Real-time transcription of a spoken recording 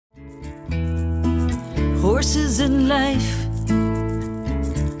horses in life,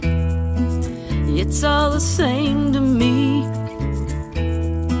 it's all the same to me.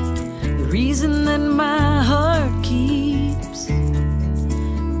 The reason that my heart keeps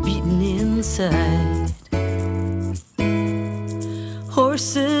beating inside.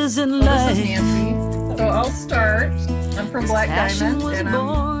 Horses in life. This is Nancy. So I'll start. I'm from Black Diamond, and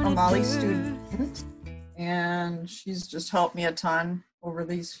I'm a Molly student. And she's just helped me a ton over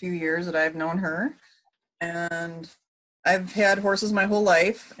these few years that I've known her. And I've had horses my whole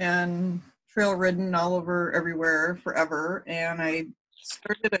life and trail ridden all over everywhere forever. And I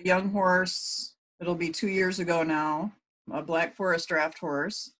started a young horse, it'll be 2 years ago now, a Black Forest draft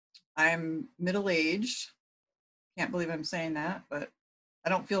horse. I'm middle-aged. Can't believe I'm saying that, but I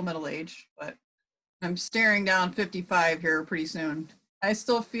don't feel middle-aged, but I'm staring down 55 here pretty soon. I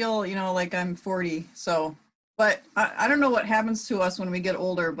still feel, like I'm 40. So, but I don't know what happens to us when we get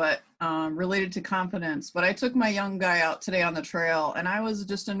older, but related to confidence. But I took my young guy out today on the trail, and I was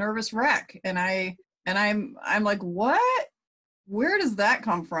just a nervous wreck. And I'm like, what? Where does that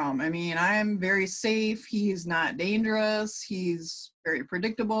come from? I mean, I'm very safe. He's not dangerous. He's very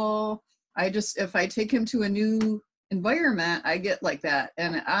predictable. If I take him to a new environment, I get like that.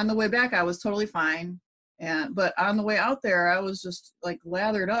 And on the way back, I was totally fine. But on the way out there, I was just like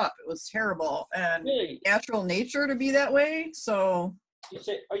lathered up. It was terrible, and really? Natural nature to be that way. So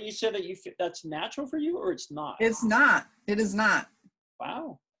you said that that's natural for you, or it's not? It's not. It is not.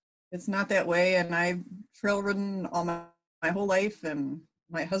 Wow. It's not that way. And I've trail ridden all my whole life, and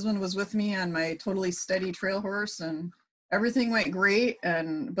my husband was with me on my totally steady trail horse, and everything went great.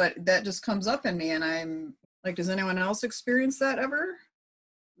 But that just comes up in me, and I'm like, does anyone else experience that ever?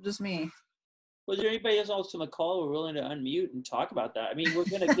 Just me. Was there anybody else on the call who were willing to unmute and talk about that? I mean, we're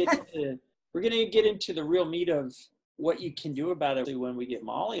going to get into the real meat of what you can do about it when we get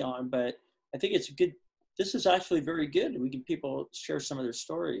Molly on. But I think it's good. This is actually very good. People share some of their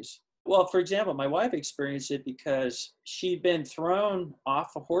stories. Well, for example, my wife experienced it because she'd been thrown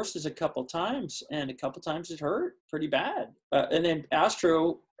off of horses a couple times, and a couple times it hurt pretty bad. And then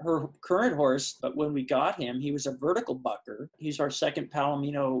Astro, her current horse, but when we got him, he was a vertical bucker. He's our second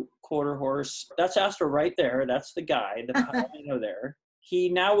Palomino quarter horse. That's Astro right there. That's the guy, the Palomino there. He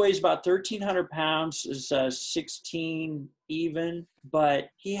now weighs about 1,300 pounds, is 16 even, but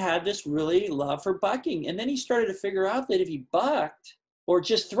he had this really love for bucking. And then he started to figure out that if he bucked, or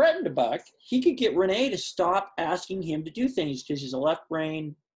just threatened to buck, he could get Renee to stop asking him to do things because he's a left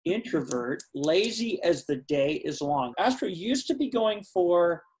brain introvert, lazy as the day is long. Astro used to be going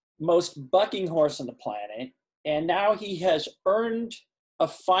for most bucking horse on the planet, and now he has earned a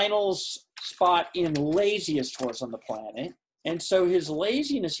finals spot in laziest horse on the planet. And so his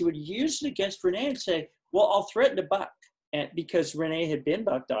laziness, he would use it against Renee and say, well, I'll threaten to buck. And because Renee had been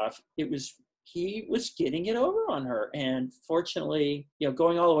bucked off, he was getting it over on her. And fortunately,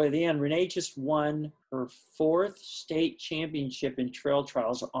 going all the way to the end, Renee just won her 4th state championship in trail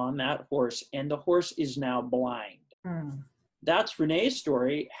trials on that horse. And the horse is now blind. That's Renee's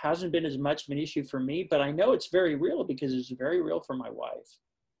story. Hasn't been as much of an issue for me, but I know it's very real because it's very real for my wife.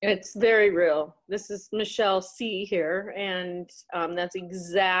 It's very real. This is Michelle C. here, and that's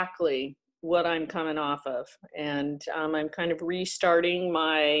exactly what I'm coming off of. And I'm kind of restarting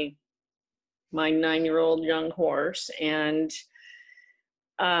my 9-year-old young horse. And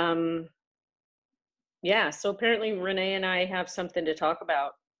so apparently Renee and I have something to talk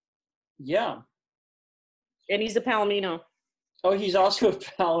about. Yeah. And he's a Palomino. Oh, he's also a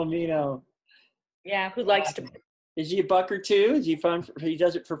Palomino. Yeah, who likes to. Is he a bucker too? Is he fun? He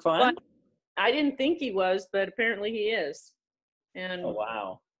does it for fun? Well, I didn't think he was, but apparently he is. And oh,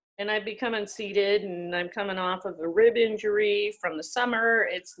 wow. And I've become unseated, and I'm coming off of a rib injury from the summer.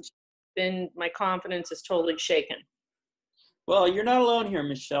 It's been, my confidence is totally shaken. Well, you're not alone here,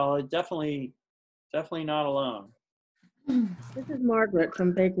 Michelle. Definitely not alone. This is Margaret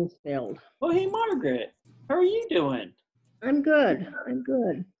from Bakersfield. Oh, hey, Margaret. How are you doing? I'm good.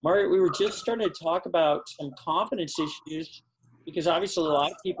 Margaret, we were just starting to talk about some confidence issues because obviously a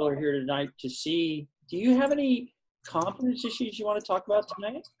lot of people are here tonight to see. Do you have any confidence issues you want to talk about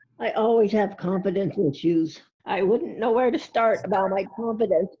tonight? I always have confidence issues. I wouldn't know where to start about my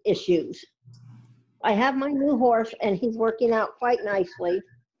confidence issues. I have my new horse, and he's working out quite nicely.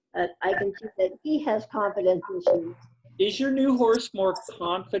 I can see that he has confidence issues. Is your new horse more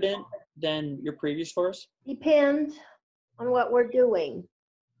confident than your previous horse? Depends on what we're doing.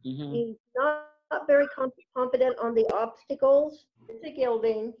 Mm-hmm. He's not very confident on the obstacles. It's a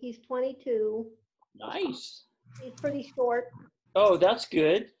gelding. He's 22. Nice. He's pretty short. Oh, that's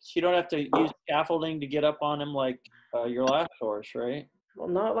good. So you don't have to use scaffolding to get up on him like your last horse, right? Well,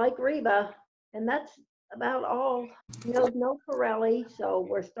 not like Reba. And that's about all. No Pirelli, so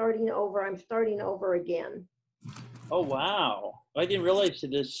we're starting over. I'm starting over again. Oh, wow. I didn't realize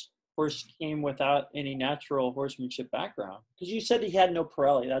that this horse came without any natural horsemanship background. Because you said he had no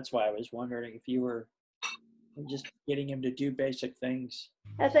Pirelli. That's why I was wondering if you were just getting him to do basic things.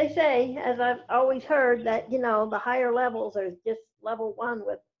 As I say, as I've always heard, that, the higher levels are just level 1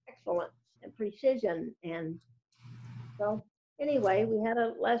 with excellence and precision. And so anyway, we had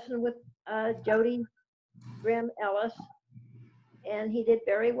a lesson with Jody Grimm Ellis, and he did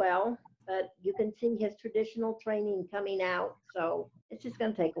very well. But you can see his traditional training coming out. So it's just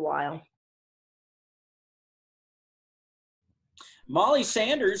going to take a while. Molly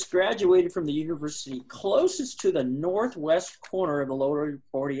Sanders graduated from the university closest to the northwest corner of the lower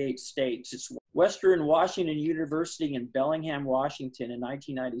 48 states. It's Western Washington University in Bellingham, Washington in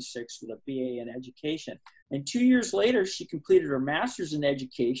 1996 with a BA in education. And 2 years later, she completed her master's in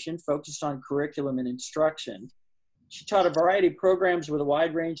education, focused on curriculum and instruction. She taught a variety of programs with a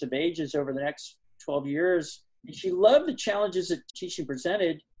wide range of ages over the next 12 years. And she loved the challenges that teaching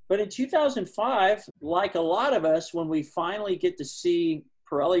presented. But in 2005, like a lot of us, when we finally get to see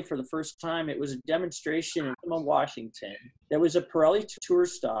Pirelli for the first time, it was a demonstration in Washington. There was a Pirelli tour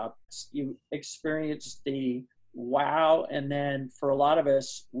stop. You experienced the wow, and then for a lot of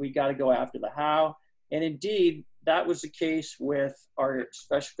us, we got to go after the how. And indeed, that was the case with our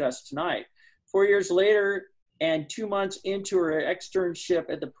special guest tonight. 4 years later, and 2 months into her externship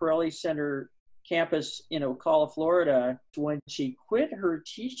at the Pirelli Center campus in Ocala, Florida, when she quit her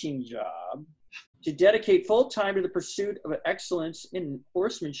teaching job to dedicate full time to the pursuit of excellence in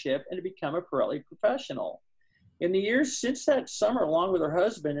horsemanship and to become a Pirelli professional. In the years since that summer, along with her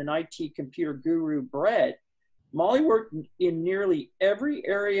husband and IT computer guru Brett, Molly worked in nearly every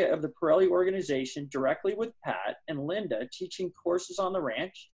area of the Pirelli organization directly with Pat and Linda, teaching courses on the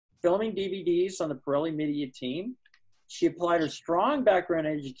ranch, filming DVDs on the Pirelli media team. She applied her strong background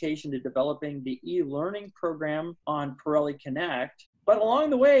in education to developing the e-learning program on Pirelli Connect. But along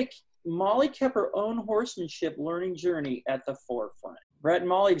the way, Molly kept her own horsemanship learning journey at the forefront. Brett and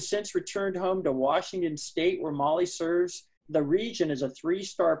Molly have since returned home to Washington State, where Molly serves the region as a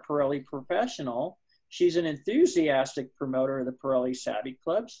 3-star Pirelli professional. She's an enthusiastic promoter of the Pirelli Savvy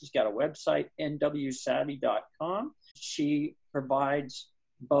Club. She's got a website, nwsavvy.com. She provides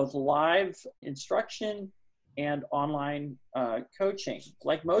both live instruction and online coaching.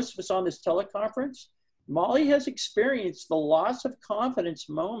 Like most of us on this teleconference, Molly has experienced the loss of confidence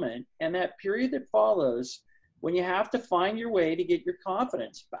moment and that period that follows when you have to find your way to get your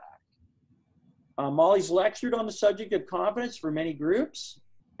confidence back. Molly's lectured on the subject of confidence for many groups,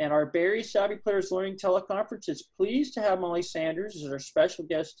 and our Barry Savvy Players Learning Teleconference is pleased to have Molly Sanders as our special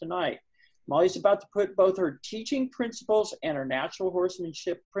guest tonight. Molly's about to put both her teaching principles and her natural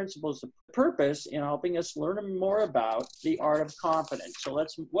horsemanship principles to purpose in helping us learn more about the art of confidence. So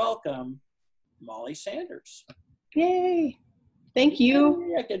let's welcome Molly Sanders. Yay. Thank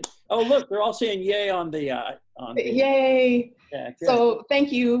you. Oh, look, they're all saying yay on the yay. Yeah, so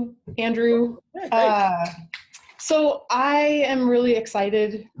thank you, Andrew. Yeah, so I am really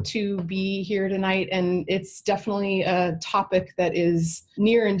excited to be here tonight, and it's definitely a topic that is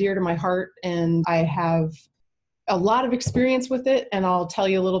near and dear to my heart, and I have a lot of experience with it, and I'll tell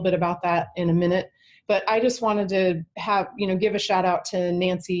you a little bit about that in a minute. But I just wanted to give a shout out to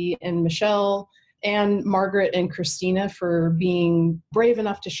Nancy and Michelle and Margaret and Christina for being brave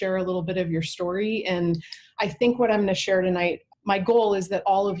enough to share a little bit of your story. And I think what I'm going to share tonight, my goal is that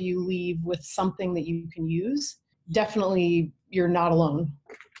all of you leave with something that you can use. Definitely, you're not alone.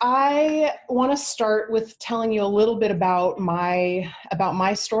 I want to start with telling you a little bit about my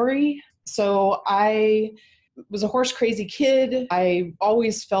story. So I was a horse crazy kid. I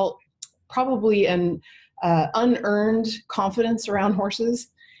always felt probably an unearned confidence around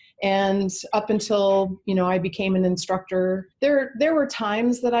horses. And up until, I became an instructor, there were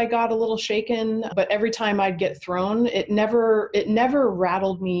times that I got a little shaken, but every time I'd get thrown, it never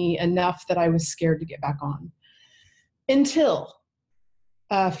rattled me enough that I was scared to get back on. Until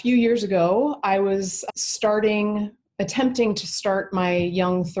a few years ago, I was attempting to start my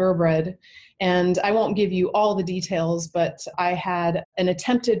young thoroughbred. And I won't give you all the details, but I had an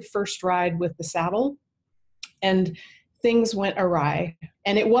attempted first ride with the saddle, and things went awry.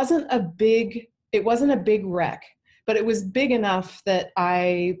 And it wasn't a big wreck, but it was big enough that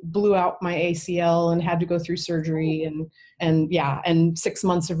I blew out my ACL and had to go through surgery and 6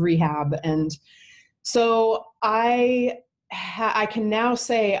 months of rehab. And so I can now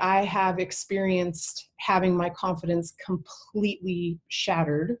say I have experienced having my confidence completely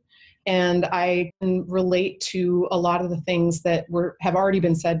shattered. And I can relate to a lot of the things that have already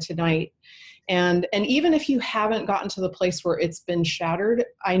been said tonight. And even if you haven't gotten to the place where it's been shattered,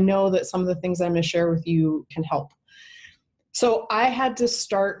 I know that some of the things I'm going to share with you can help. So I had to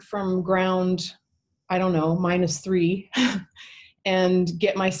start from ground, I don't know, -3 and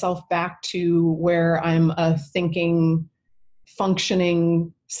get myself back to where I'm a thinking,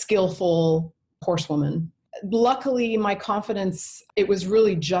 functioning, skillful horsewoman. Luckily, my confidence, it was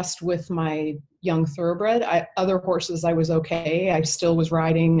really just with my young thoroughbred. Other horses, I was okay. I still was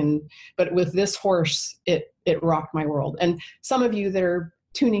riding, but with this horse, it rocked my world. And some of you that are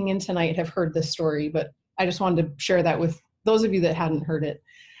tuning in tonight have heard this story, but I just wanted to share that with those of you that hadn't heard it.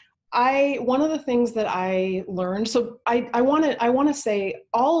 One of the things that I learned, so I want to say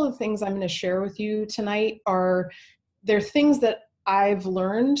all of the things I'm going to share with you tonight they're things that I've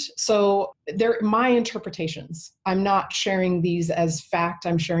learned. So they're my interpretations. I'm not sharing these as fact.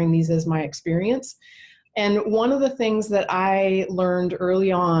 I'm sharing these as my experience. And one of the things that I learned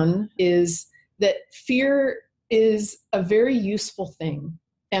early on is that fear is a very useful thing.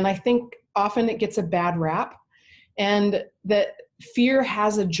 And I think often it gets a bad rap, and that fear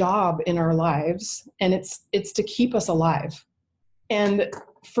has a job in our lives, and it's to keep us alive. And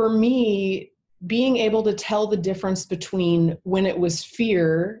for me, being able to tell the difference between when it was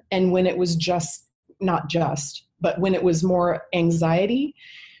fear and when it was but when it was more anxiety.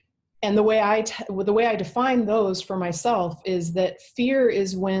 And the way I define those for myself is that fear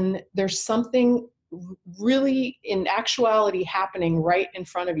is when there's something really in actuality happening right in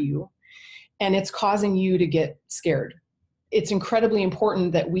front of you, and it's causing you to get scared. It's incredibly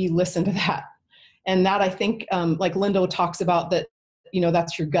important that we listen to that. And that, I think, like Lindo talks about, that,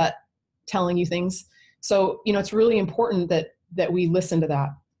 that's your gut telling you things. So, it's really important that we listen to that.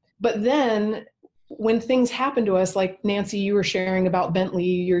 But then when things happen to us, like Nancy, you were sharing about Bentley,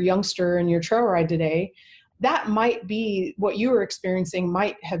 your youngster, and your trail ride today, that might be what you were experiencing,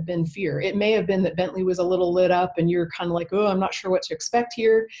 might have been fear. It may have been that Bentley was a little lit up and you're kind of like, oh, I'm not sure what to expect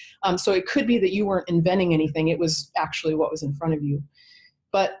here. So it could be that you weren't inventing anything. It was actually what was in front of you.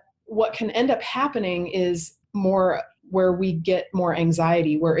 But what can end up happening is more where we get more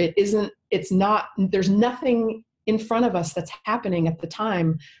anxiety, where there's nothing in front of us that's happening at the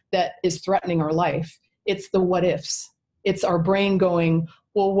time that is threatening our life. It's the what ifs. It's our brain going,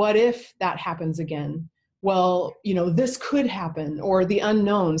 well, what if that happens again? Well, this could happen, or the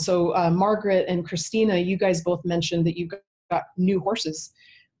unknown. So Margaret and Christina, you guys both mentioned that you got new horses.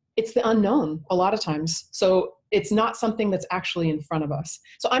 It's the unknown a lot of times. So it's not something that's actually in front of us.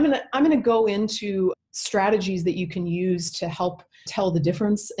 So I'm gonna go into strategies that you can use to help tell the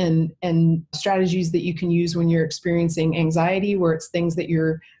difference, and strategies that you can use when you're experiencing anxiety, where it's things that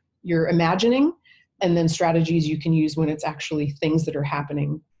you're imagining, and then strategies you can use when it's actually things that are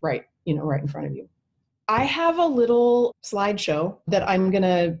happening right in front of you. I have a little slideshow that I'm going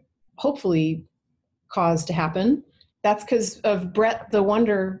to hopefully cause to happen. That's because of Brett, the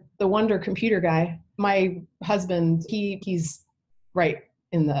Wonder computer guy. My husband, he's right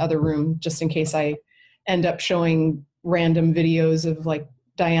in the other room, just in case I end up showing random videos of like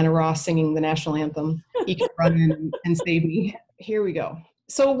Diana Ross singing the national anthem. He can run in and save me. Here we go.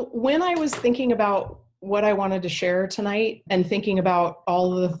 So when I was thinking about what I wanted to share tonight, and thinking about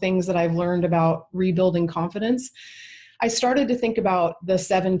all of the things that I've learned about rebuilding confidence, I started to think about the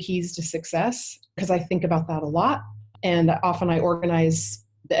 7 keys to success, because I think about that a lot. And often I organize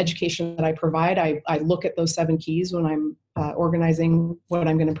the education that I provide. I look at those 7 keys when I'm organizing what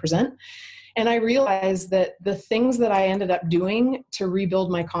I'm going to present. And I realized that the things that I ended up doing to rebuild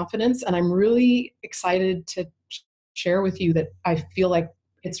my confidence, and I'm really excited to share with you that I feel like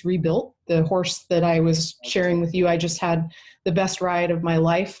it's rebuilt. The horse that I was sharing with you, I just had the best ride of my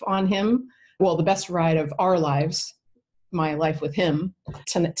life on him. Well, the best ride of our lives, my life with him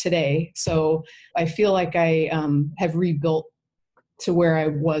today. So I feel like I have rebuilt to where I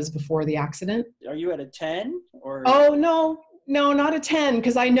was before the accident. Are you at a 10 or? Oh, no, not a 10,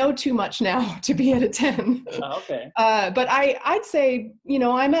 because I know too much now to be at a 10. Oh, okay. But I'd say,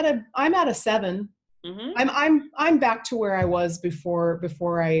 I'm at a 7. Mm-hmm. I'm back to where I was before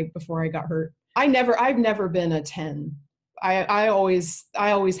I got hurt. I've never been a 10. I always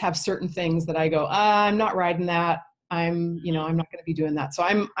have certain things that I go, I'm not riding that. I'm not going to be doing that. So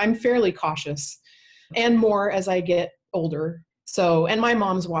I'm fairly cautious, and more as I get older. So, and my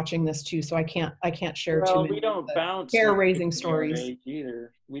mom's watching this too, so I can't share too many. We don't bounce hair-raising stories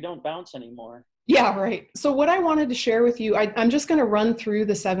either. We don't bounce anymore. Yeah, right. So what I wanted to share with you, I'm just going to run through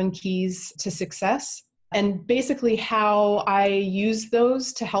the 7 keys to success, and basically how I use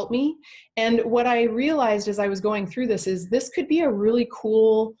those to help me. And what I realized as I was going through this could be a really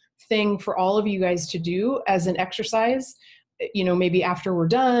cool thing for all of you guys to do as an exercise. maybe after we're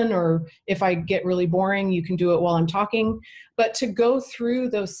done, or if I get really boring, you can do it while I'm talking. But to go through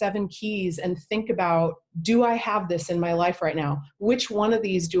those 7 keys and think about, do I have this in my life right now? Which one of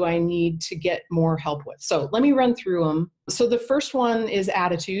these do I need to get more help with? So let me run through them. So the first one is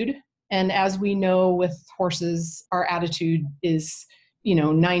attitude. And as we know with horses, our attitude is,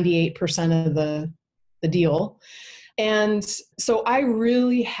 98% of the deal. And so I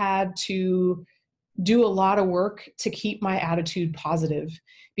really had to do a lot of work to keep my attitude positive,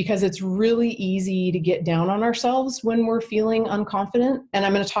 because it's really easy to get down on ourselves when we're feeling unconfident. And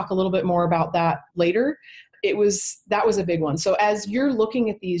I'm going to talk a little bit more about that later. That was a big one. So as you're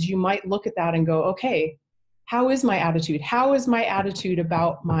looking at these, you might look at that and go, okay, how is my attitude? How is my attitude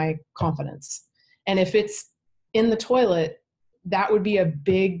about my confidence? And if it's in the toilet, that would be a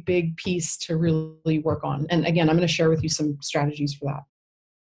big, big piece to really work on. And again, I'm going to share with you some strategies for that.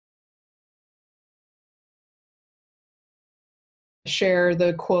 Share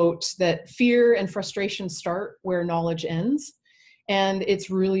the quote that fear and frustration start where knowledge ends. And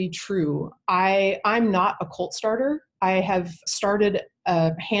it's really true. I'm not a cult starter. I have started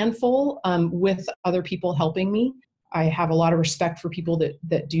a handful with other people helping me. I have a lot of respect for people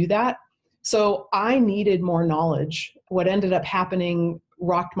that do that. So I needed more knowledge. What ended up happening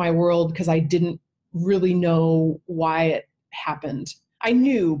rocked my world because I didn't really know why it happened. I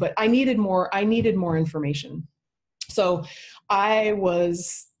knew, but I needed more information. So I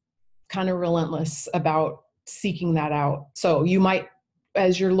was kind of relentless about seeking that out. So you might,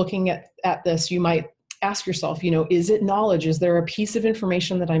 as you're looking at this, you might ask yourself, is it knowledge? Is there a piece of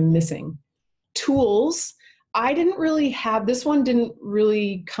information that I'm missing? Tools. I didn't really have, this one didn't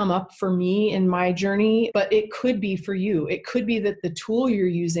really come up for me in my journey, but it could be for you. It could be that the tool you're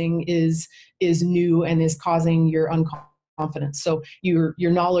using is new and is causing your unconfidence. So your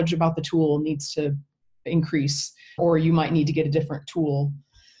knowledge about the tool needs to increase, or you might need to get a different tool.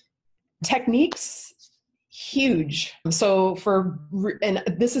 Techniques, huge. So and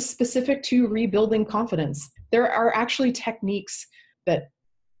this is specific to rebuilding confidence. There are actually techniques that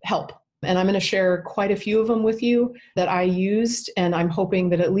help. And I'm going to share quite a few of them with you that I used, and I'm hoping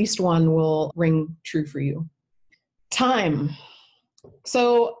that at least one will ring true for you. Time.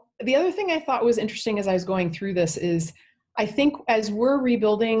 So the other thing I thought was interesting as I was going through this is, I think as we're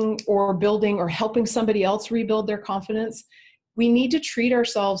rebuilding or building or helping somebody else rebuild their confidence, we need to treat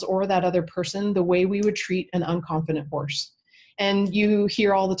ourselves or that other person the way we would treat an unconfident horse. And you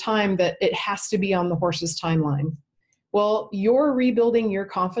hear all the time that it has to be on the horse's timeline. Well, you're rebuilding your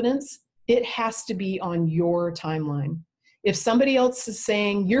confidence. It has to be on your timeline. If somebody else is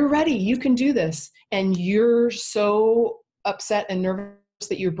saying, you're ready, you can do this, and you're so upset and nervous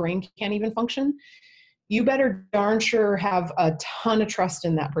that your brain can't even function, you better darn sure have a ton of trust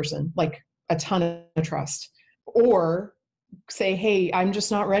in that person, like a ton of trust. Or say, hey, I'm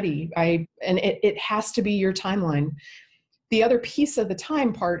just not ready. And it has to be your timeline. The other piece of the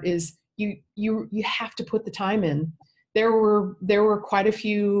time part is you have to put the time in. There were quite a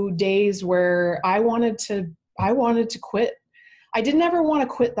few days where I wanted to quit. I didn't ever want to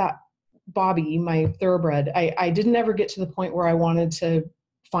quit that Bobby, my thoroughbred. I didn't ever get to the point where I wanted to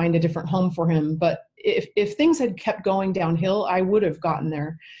find a different home for him. But if things had kept going downhill, I would have gotten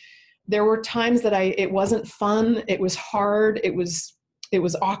there. There were times that it wasn't fun. It was hard. It was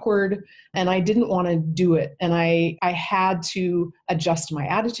awkward, and I didn't want to do it. And I had to adjust my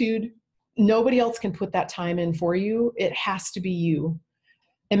attitude. Nobody else can put that time in for you. It has to be you.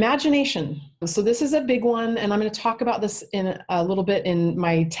 Imagination. So this is a big one, and I'm going to talk about this in a little bit in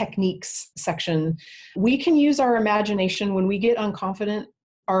my techniques section. We can use our imagination when we get unconfident.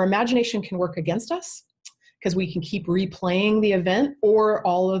 Our imagination can work against us because we can keep replaying the event or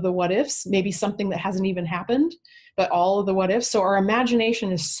all of the what ifs, maybe something that hasn't even happened, but all of the what ifs. So our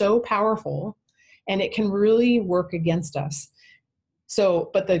imagination is so powerful, and it can really work against us. So,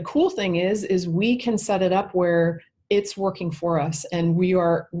 but the cool thing is we can set it up where it's working for us, and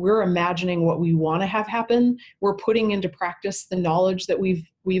we're imagining what we want to have happen. We're putting into practice the knowledge that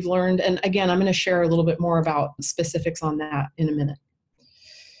we've learned. And again, I'm going to share a little bit more about specifics on that in a minute.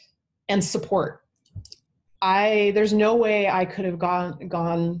 And support. There's no way I could have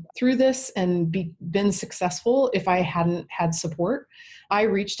gone through this and been successful if I hadn't had support. I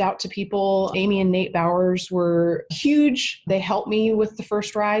reached out to people. Amy and Nate Bowers were huge. They helped me with the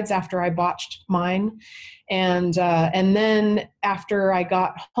first rides after I botched mine. And then after I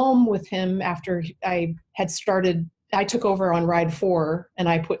got home with him, after I had started, I took over on ride 4 and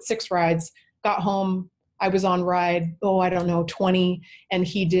I put 6 rides, got home. I was on ride, 20, and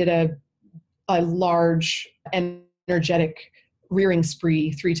he did a large energetic rearing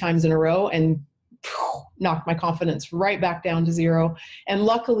spree 3 times in a row and knocked my confidence right back down to zero. And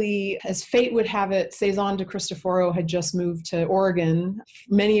luckily, as fate would have it, Cezanne de Cristoforo had just moved to Oregon.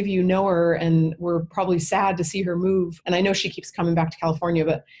 Many of you know her and were probably sad to see her move. And I know she keeps coming back to California,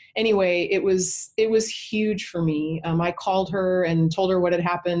 but anyway, it was huge for me. I called her and told her what had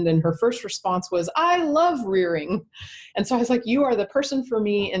happened, and her first response was, "I love rearing." And so I was like, "You are the person for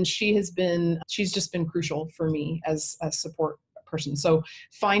me." And she's just been crucial for me as a support person. So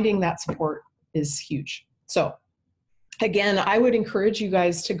finding that support is huge. So again, I would encourage you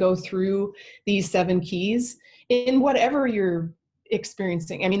guys to go through these 7 keys in whatever you're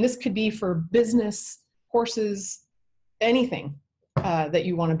experiencing. I mean, this could be for business, horses, anything that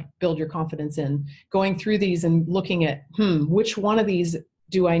you want to build your confidence in. Going through these and looking at, which one of these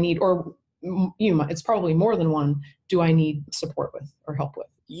do I need? Or it's probably more than one. Do I need support with or help with?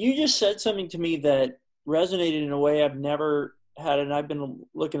 You just said something to me that resonated in a way I've never had, and I've been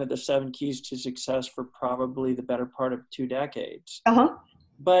looking at the 7 keys to success for probably the better part of 2 decades.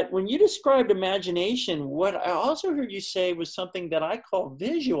 But when you described imagination, what I also heard you say was something that I call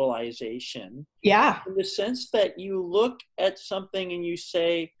visualization. Yeah. In the sense that you look at something and you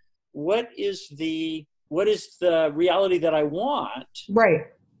say, what is the reality that I want? Right.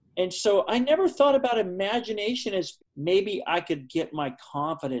 And so I never thought about imagination as maybe I could get my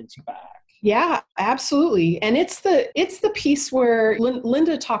confidence back. Yeah, absolutely. And it's the piece where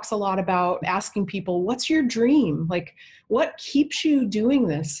Linda talks a lot about asking people, what's your dream? Like, what keeps you doing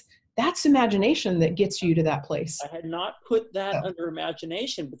this? That's imagination that gets you to that place. I had not put that under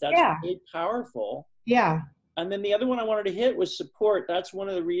imagination, but that's really powerful. Yeah. And then the other one I wanted to hit was support. That's one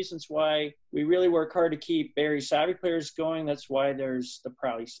of the reasons why we really work hard to keep Very Savvy Players going. That's why there's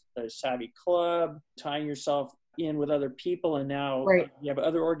the Savvy Club, tying yourself in with other people, and now you have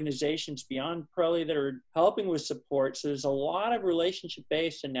other organizations beyond Pirelli that are helping with support. So there's a lot of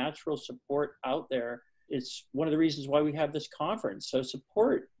relationship-based and natural support out there. It's one of the reasons why we have this conference. So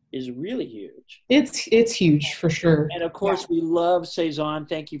support is really huge. It's huge for sure. And of course, we love Cezanne.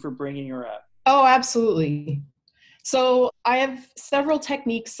 Thank you for bringing her up. Oh, absolutely. So I have several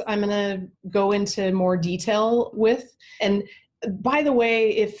techniques I'm going to go into more detail with. And by the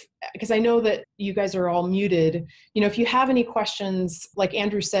way, because I know that you guys are all muted, if you have any questions, like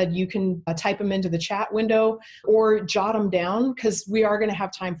Andrew said, you can type them into the chat window or jot them down, because we are going to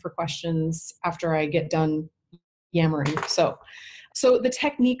have time for questions after I get done yammering. So the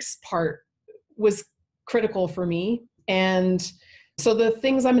techniques part was critical for me. And so the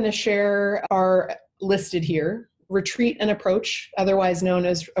things I'm going to share are listed here: retreat and approach, otherwise known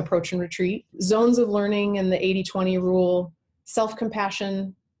as approach and retreat, zones of learning and the 80-20 rule,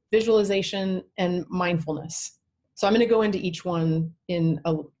 self-compassion, visualization, and mindfulness. So I'm going to go into each one in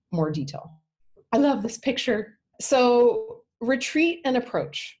more detail. I love this picture. So retreat and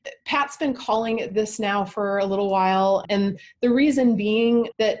approach. Pat's been calling it this now for a little while. And the reason being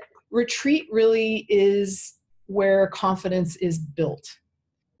that retreat really is where confidence is built.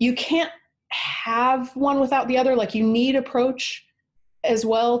 You can't have one without the other. Like, you need approach as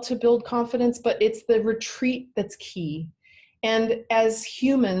well to build confidence, but it's the retreat that's key. And as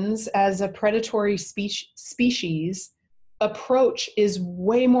humans, as a predatory species, approach is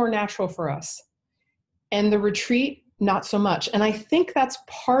way more natural for us. And the retreat, not so much. And I think that's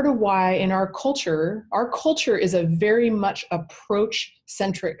part of why in our culture is a very much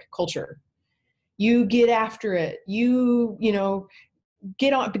approach-centric culture. You get after it,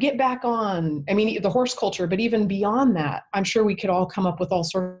 get back on. I mean, the horse culture, but even beyond that, I'm sure we could all come up with all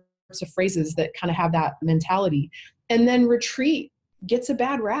sorts of phrases that kind of have that mentality. And then retreat gets a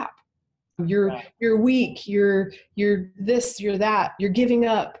bad rap. You're weak, you're this, you're that, you're giving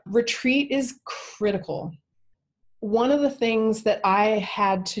up. Retreat is critical. One of the things that I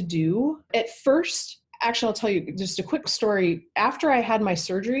had to do at first, actually, I'll tell you just a quick story. After I had my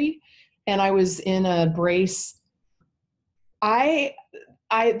surgery and I was in a brace,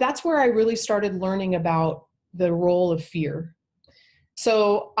 that's where I really started learning about the role of fear.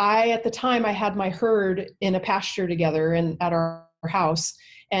 So at the time, I had my herd in a pasture together and at our house,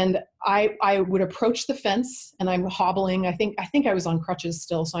 and I would approach the fence, and I'm hobbling. I think I was on crutches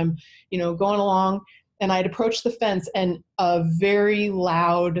still, so I'm, going along, and I'd approach the fence, and a very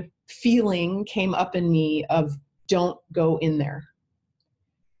loud feeling came up in me of don't go in there.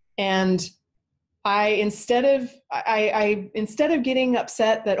 And instead of getting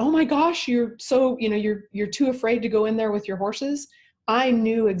upset that, oh my gosh, you're so, you're too afraid to go in there with your horses, I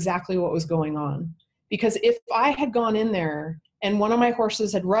knew exactly what was going on. Because if I had gone in there and one of my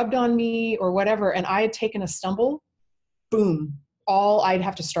horses had rubbed on me or whatever, and I had taken a stumble, boom, I'd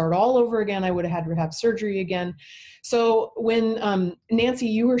have to start all over again. I would have had to have surgery again. So when Nancy,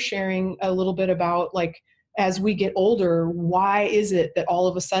 you were sharing a little bit about like, as we get older, why is it that all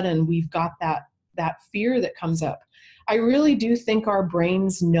of a sudden we've got that fear that comes up? I really do think our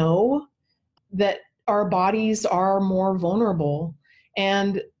brains know that our bodies are more vulnerable.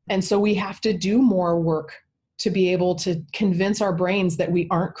 And so we have to do more work to be able to convince our brains that we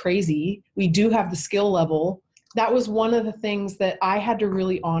aren't crazy. We do have the skill level. That was one of the things that I had to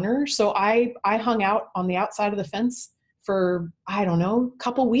really honor. So I hung out on the outside of the fence for, I don't know, a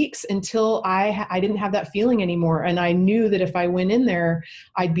couple weeks until I didn't have that feeling anymore. And I knew that if I went in there,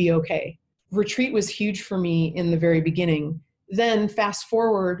 I'd be okay. Retreat was huge for me in the very beginning. Then fast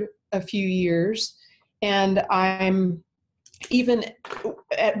forward a few years, and I'm even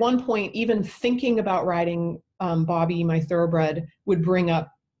at one point, even thinking about riding Bobby, my thoroughbred, would bring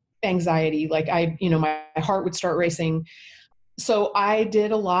up anxiety. Like my heart would start racing. So I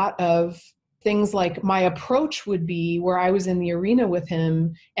did a lot of things like my approach would be where I was in the arena with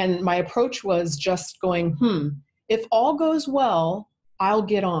him, and my approach was just going, if all goes well, I'll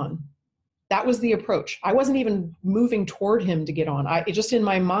get on. That was the approach. I wasn't even moving toward him to get on. Just in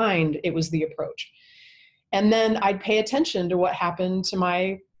my mind, it was the approach. And then I'd pay attention to what happened to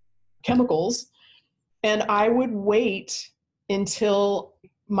my chemicals, and I would wait until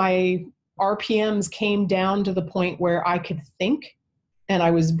my RPMs came down to the point where I could think and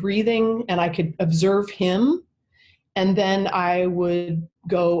I was breathing and I could observe him. And then I would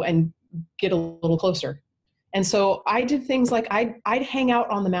go and get a little closer. And so I did things like I'd hang out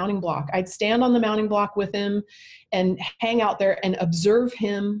on the mounting block. I'd stand on the mounting block with him and hang out there and observe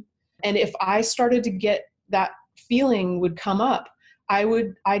him. And if I started to get that feeling would come up, I'd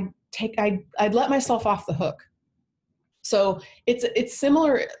let myself off the hook. So it's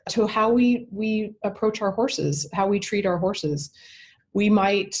similar to how we approach our horses, how we treat our horses. We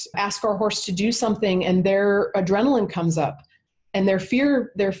might ask our horse to do something and their adrenaline comes up and their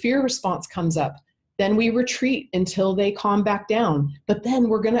fear response comes up. Then we retreat until they calm back down. But then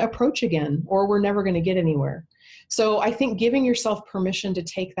we're going to approach again, or we're never going to get anywhere. So I think giving yourself permission to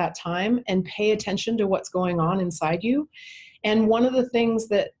take that time and pay attention to what's going on inside you. And one of the things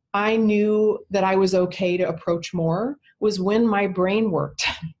that I knew that I was okay to approach more was when my brain worked.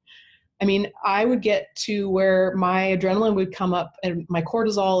 I mean, I would get to where my adrenaline would come up and my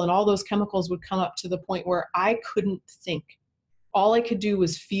cortisol and all those chemicals would come up to the point where I couldn't think. All I could do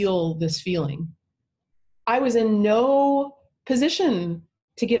was feel this feeling. I was in no position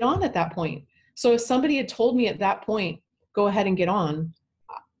to get on at that point. So if somebody had told me at that point, go ahead and get on,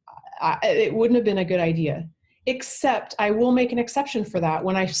 it wouldn't have been a good idea. Except I will make an exception for that.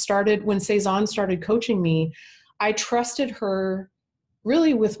 When Cezanne started coaching me, I trusted her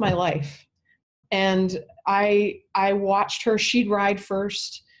really with my life. And I watched her, she'd ride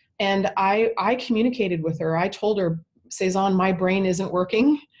first. And I communicated with her. I told her, Cezanne, my brain isn't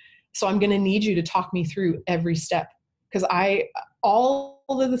working. So I'm going to need you to talk me through every step. Because all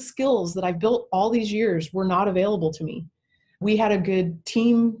of the skills that I've built all these years were not available to me. We had a good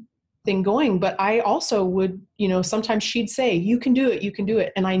team thing going, but I also would, sometimes she'd say, you can do it, you can do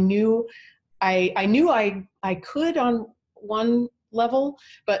it. And I knew I could on one level,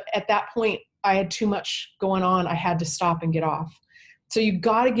 but at that point I had too much going on. I had to stop and get off. So you've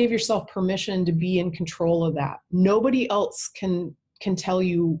got to give yourself permission to be in control of that. Nobody else can tell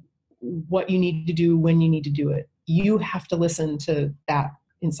you what you need to do when you need to do it. You have to listen to that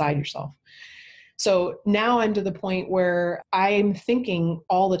inside yourself. So now I'm to the point where I'm thinking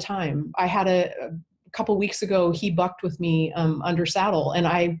all the time. I had a couple weeks ago, he bucked with me under saddle, and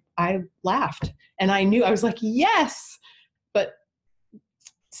I laughed, and I knew, I was like, yes. But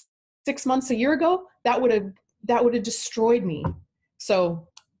 6 months, a year ago, that would have destroyed me. So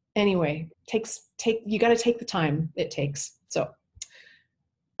anyway, you got to take the time it takes. So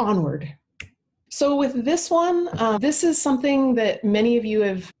onward. So with this one, this is something that many of you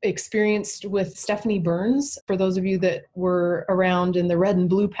have experienced with Stephanie Burns, for those of you that were around in the red and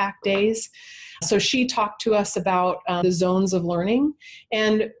blue pack days. So she talked to us about the zones of learning.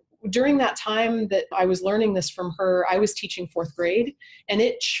 And during that time that I was learning this from her, I was teaching 4th grade, and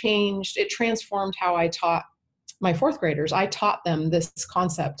it transformed how I taught my 4th graders. I taught them this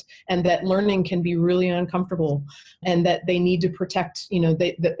concept, and that learning can be really uncomfortable, and that they need to protect,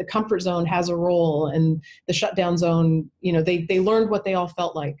 that the comfort zone has a role, and the shutdown zone, they learned what they all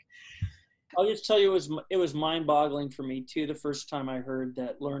felt like. I'll just tell you, it was mind-boggling for me too, the first time I heard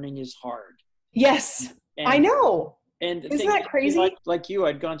that learning is hard. Yes, I know. And isn't that crazy? Like you,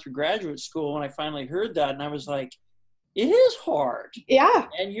 I'd gone through graduate school, and I finally heard that, and I was like, It is hard. Yeah.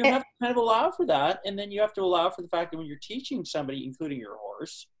 And you have to kind of allow for that. And then you have to allow for the fact that when you're teaching somebody, including your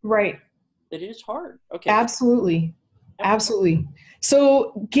horse, Right. that it is hard. Okay. Absolutely. Absolutely.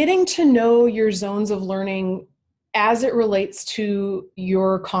 So getting to know your zones of learning as it relates to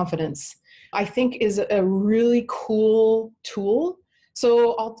your confidence, I think is a really cool tool.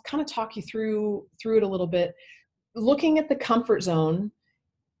 So I'll kind of talk you through it a little bit. Looking at the comfort zone,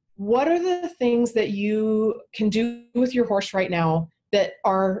 what are the things that you can do with your horse right now that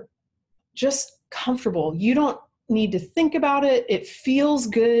are just comfortable? You don't need to think about it. It feels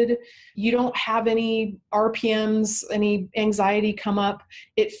good. You don't have any RPMs, any anxiety come up.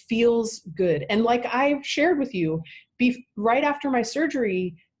 It feels good. And like I shared with you, right after my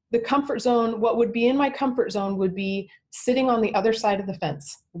surgery, the comfort zone, what would be in my comfort zone would be sitting on the other side of the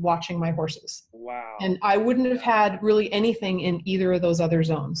fence, watching my horses. Wow. And I wouldn't have had really anything in either of those other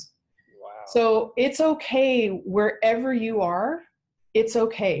zones. Wow. So it's okay wherever you are, it's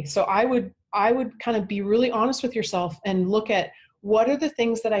okay. So I would kind of be really honest with yourself and look at what are the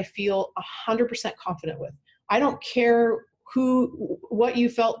things that I feel 100% confident with. I don't care what you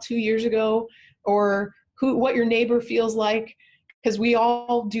felt 2 years ago or what your neighbor feels like, because we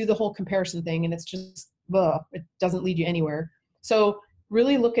all do the whole comparison thing and it's just, it doesn't lead you anywhere. So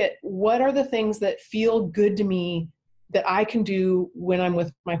really look at what are the things that feel good to me that I can do when I'm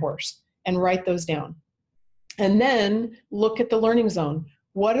with my horse, and write those down. And then look at the learning zone.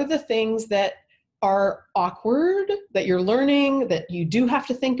 What are the things that are awkward that you're learning that you do have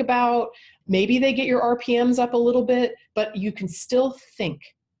to think about? Maybe they get your RPMs up a little bit, but you can still think.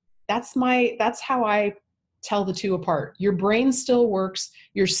 That's how I tell the two apart. Your brain still works.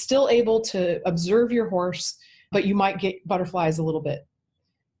 You're still able to observe your horse, but you might get butterflies a little bit.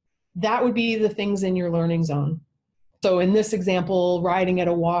 That would be the things in your learning zone. So in this example, riding at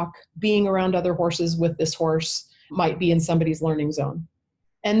a walk, being around other horses with this horse might be in somebody's learning zone.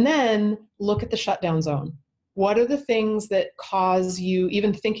 And then look at the shutdown zone. What are the things that cause you,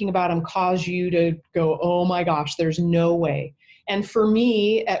 even thinking about them, cause you to go, oh my gosh, there's no way. And for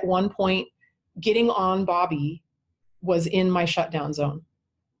me, at one point, getting on Bobby was in my shutdown zone.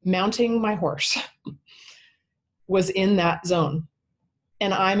 Mounting my horse was in that zone.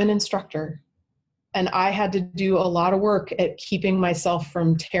 And I'm an instructor. And I had to do a lot of work at keeping myself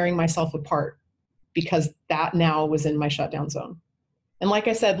from tearing myself apart, because that now was in my shutdown zone. And like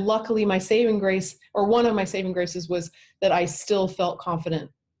I said, luckily my saving grace, or one of my saving graces, was that I still felt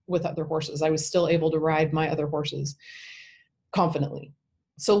confident with other horses. I was still able to ride my other horses confidently.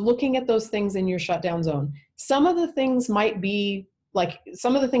 So looking at those things in your shutdown zone, some of the things might be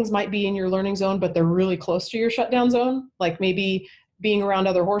in your learning zone, but they're really close to your shutdown zone. Like maybe being around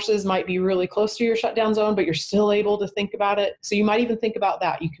other horses might be really close to your shutdown zone, but you're still able to think about it. So you might even think about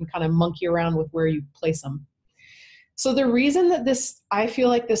that. You can kind of monkey around with where you place them. So the reason that I feel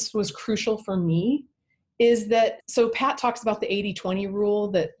like this was crucial for me is that, so Pat talks about the 80-20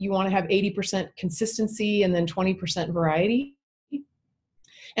 rule, that you want to have 80% consistency and then 20% variety.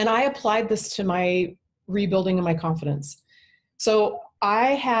 And I applied this to my rebuilding of my confidence. So I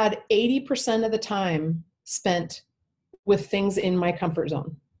had 80% of the time spent with things in my comfort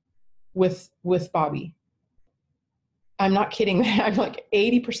zone with Bobby. I'm not kidding. I'm like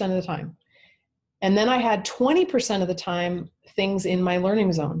 80% of the time. And then I had 20% of the time things in my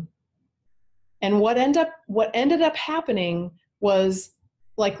learning zone. And what ended up happening was,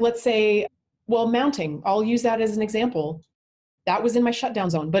 like, let's say, well, mounting, I'll use that as an example. That was in my shutdown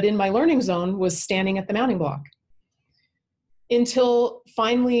zone, but in my learning zone was standing at the mounting block. Until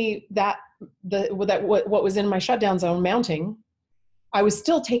finally what was in my shutdown zone, mounting, I was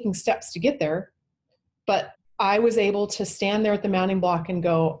still taking steps to get there, but I was able to stand there at the mounting block and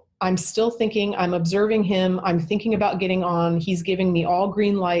go, I'm still thinking, I'm observing him, I'm thinking about getting on, he's giving me all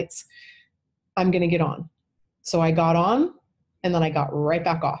green lights, I'm gonna get on. So I got on, and then I got right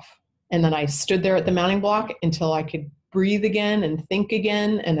back off. And then I stood there at the mounting block until I could breathe again and think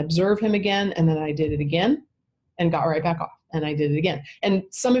again and observe him again, and then I did it again and got right back off, and I did it again. And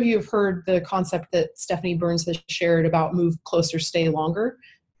some of you have heard the concept that Stephanie Burns has shared about move closer, stay longer.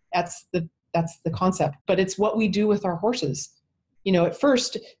 That's the concept, but it's what we do with our horses. You know, at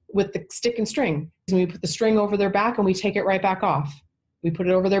first with the stick and string, we put the string over their back and we take it right back off. We put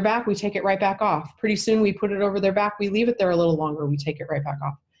it over their back, we take it right back off. Pretty soon we put it over their back, we leave it there a little longer, we take it right back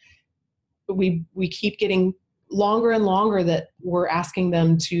off. But we keep getting longer and longer that we're asking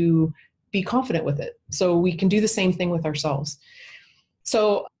them to be confident with it. So we can do the same thing with ourselves.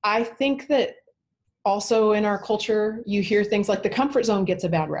 So I think that also in our culture, you hear things like the comfort zone gets a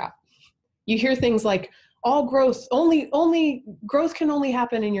bad rap. You hear things like growth can only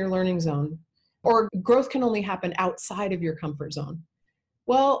happen in your learning zone. or growth can only happen outside of your comfort zone.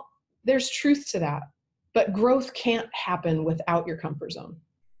 Well, there's truth to that, but growth can't happen without your comfort zone.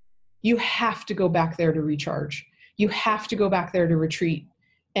 You have to go back there to recharge. You have to go back there to retreat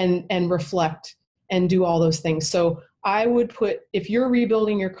and reflect and do all those things. So I would put, if you're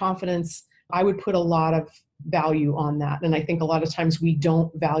rebuilding your confidence, I would put a lot of value on that. And I think a lot of times we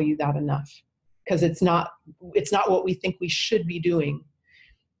don't value that enough because it's not what we think we should be doing.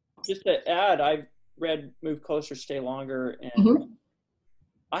 Just to add, I've read Move Closer, Stay Longer, and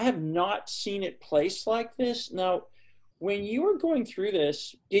I have not seen it placed like this. Now, when you were going through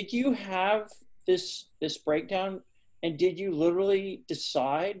this, did you have this breakdown, and did you literally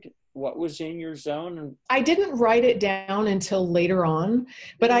decide what was in your zone? I didn't write it down until later on,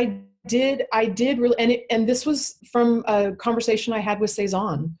 but I did really, and this was from a conversation I had with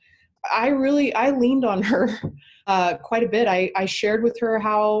Cezanne. I leaned on her quite a bit. I shared with her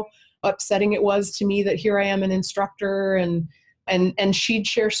how upsetting it was to me that here I am an instructor, and she'd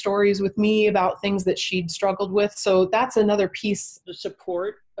share stories with me about things that she'd struggled with. So that's another piece. The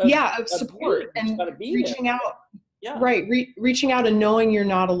support. Of support and reaching out. Yeah. Right. Reaching out and knowing you're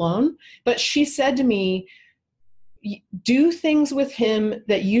not alone. But she said to me, do things with him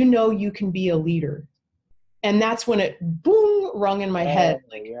that you know you can be a leader. And that's when it boom rung in my head.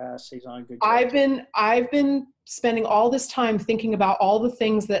 Like, yeah, Cezanne, good job. I've been spending all this time thinking about all the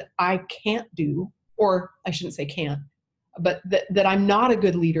things that I can't do, or I shouldn't say can't, but that I'm not a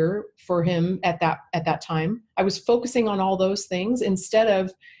good leader for him at that time. I was focusing on all those things instead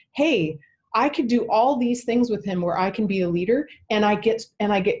of, hey, I could do all these things with him where I can be a leader, and I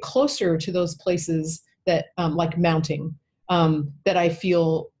get closer to those places that like mounting that I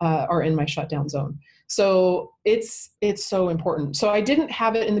feel are in my shutdown zone. So it's so important. So I didn't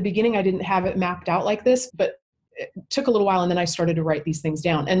have it in the beginning. I didn't have it mapped out like this, but it took a little while, and then I started to write these things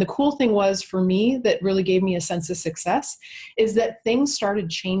down. And the cool thing was for me that really gave me a sense of success is that things started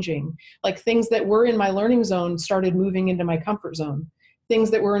changing. Like things that were in my learning zone started moving into my comfort zone. Things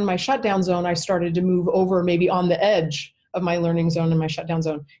that were in my shutdown zone, I started to move over maybe on the edge of my learning zone and my shutdown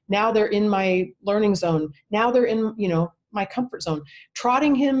zone. Now they're in my learning zone. Now they're in, my comfort zone.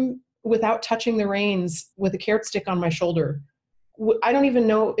 Trotting him without touching the reins with a carrot stick on my shoulder. I don't even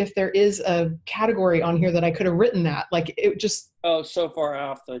know if there is a category on here that I could have written that. Like it just. Oh, so far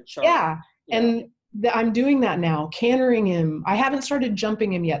off the chart. Yeah. And I'm doing that now, cantering him. I haven't started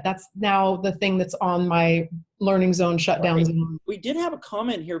jumping him yet. That's now the thing that's on my learning zone, shutdown zone. We did have a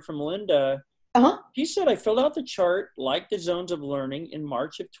comment here from Linda. She said, I filled out the chart like the zones of learning in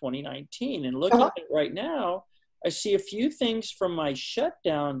March of 2019. And looking at it right now, I see a few things from my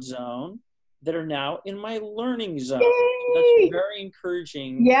shutdown zone that are now in my learning zone. That's very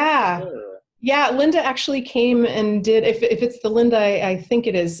encouraging. Yeah. Yeah, Linda actually came and did, if it's the Linda I think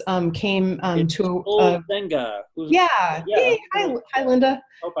it is, came to Zenga. Hey, hi Linda.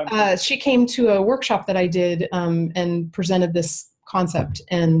 She came to a workshop that I did and presented this concept.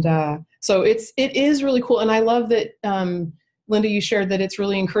 And so it is really cool. And I love that, Linda, you shared that it's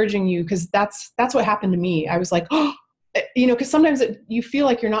really encouraging you, because that's what happened to me. I was like, because sometimes you feel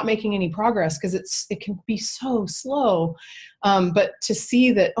like you're not making any progress because it can be so slow. But to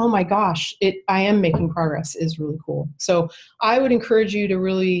see that, oh my gosh, I am making progress is really cool. So I would encourage you to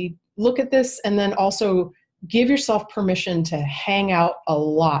really look at this, and then also give yourself permission to hang out a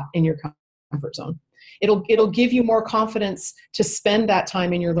lot in your comfort zone. It'll give you more confidence to spend that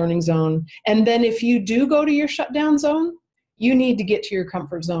time in your learning zone. And then if you do go to your shutdown zone, you need to get to your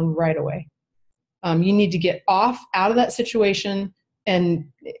comfort zone right away. You need to get out of that situation and,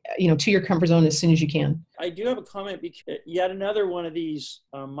 to your comfort zone as soon as you can. I do have a comment, because yet another one of these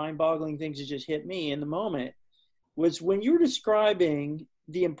mind-boggling things that just hit me in the moment was when you were describing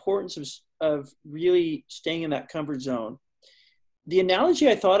the importance of really staying in that comfort zone. The analogy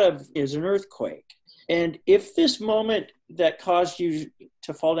I thought of is an earthquake. And if this moment that caused you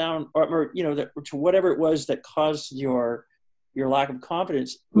to fall down, or to whatever it was that caused your lack of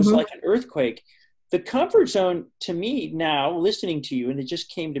confidence was like an earthquake, the comfort zone to me now, listening to you, and it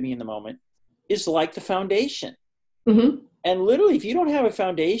just came to me in the moment, is like the foundation. And literally, if you don't have a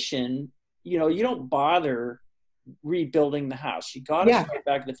foundation, you don't bother rebuilding the house. You got to start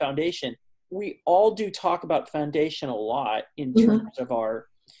back at the foundation. We all do talk about foundation a lot in terms of our,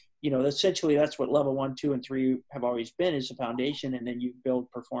 essentially that's what level 1, 2, and 3 have always been, is a foundation, and then you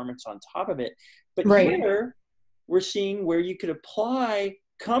build performance on top of it. But here we're seeing where you could apply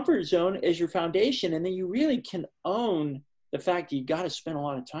comfort zone as your foundation, and then you really can own the fact that you got to spend a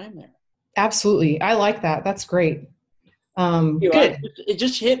lot of time there. Absolutely. I like that. That's great. Good. It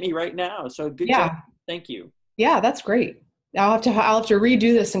just hit me right now. So good job. Thank you. Yeah, that's great. I'll have to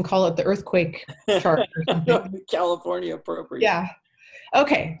redo this and call it the earthquake chart or something. California appropriate. Yeah.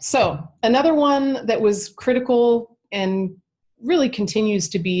 Okay. So another one that was critical and really continues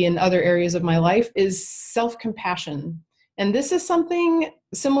to be in other areas of my life is self-compassion. And this is something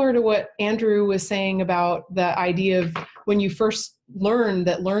similar to what Andrew was saying about the idea of when you first learn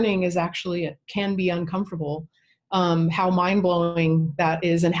that learning is actually, can be uncomfortable, how mind-blowing that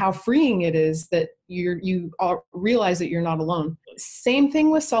is and how freeing it is that you realize that you're not alone. Same thing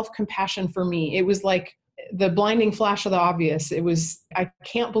with self-compassion for me. It was like the blinding flash of the obvious. It was, I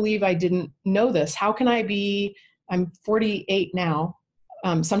can't believe I didn't know this. How can I be, I'm 48 now.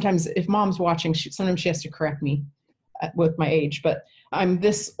 Sometimes if mom's watching, sometimes she has to correct me with my age, but I'm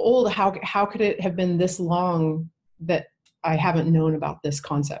this old. How could it have been this long that I haven't known about this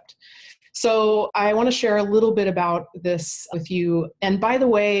concept? So I want to share a little bit about this with you. And by the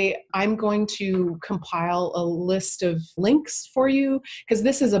way, I'm going to compile a list of links for you because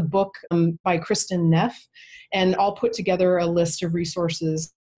this is a book by Kristen Neff, and I'll put together a list of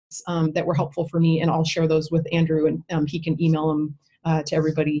resources that were helpful for me, and I'll share those with Andrew, and he can email them to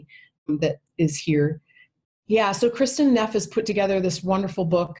everybody that is here. Yeah, so Kristen Neff has put together this wonderful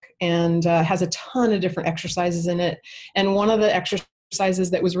book and has a ton of different exercises in it. And one of the exercises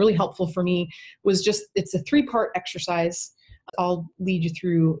that was really helpful for me was it's a 3-part exercise. I'll lead you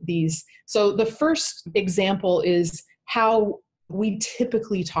through these. So the first example is how we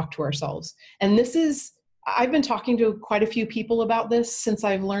typically talk to ourselves. And this is, I've been talking to quite a few people about this since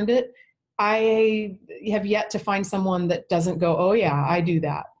I've learned it. I have yet to find someone that doesn't go, oh yeah, I do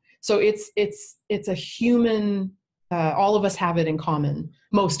that. So it's a human, all of us have it in common.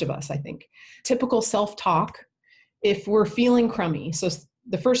 Most of us, I think. Typical self-talk, if we're feeling crummy. So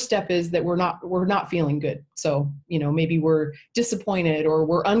the first step is that we're not feeling good. So, maybe we're disappointed or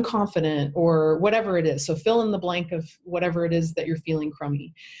we're unconfident or whatever it is. So fill in the blank of whatever it is that you're feeling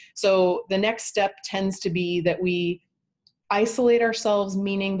crummy. So the next step tends to be that we isolate ourselves,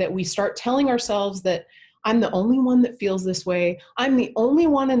 meaning that we start telling ourselves that I'm the only one that feels this way. I'm the only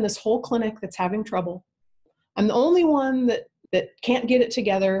one in this whole clinic that's having trouble. I'm the only one that can't get it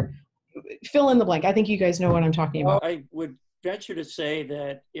together. Fill in the blank. I think you guys know what I'm talking about. I would venture to say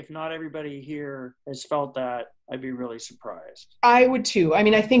that if not everybody here has felt that, I'd be really surprised. I would too. I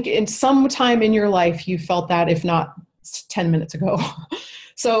mean, I think in some time in your life, you felt that, if not 10 minutes ago.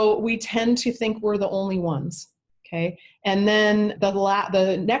 So we tend to think we're the only ones. Okay. And then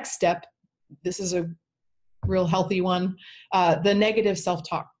the next step, this is a real healthy one, the negative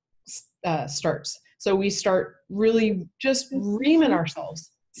self-talk starts. So we start really just reaming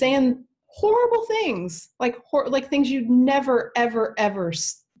ourselves, saying horrible things, like things you'd never, ever, ever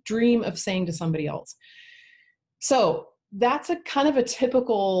dream of saying to somebody else. So that's a kind of a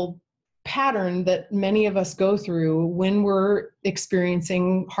typical pattern that many of us go through when we're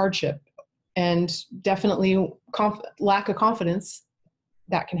experiencing hardship, and definitely lack of confidence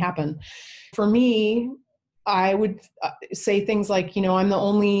that can happen. For me, I would say things like, I'm the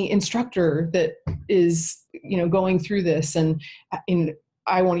only instructor that is, going through this. And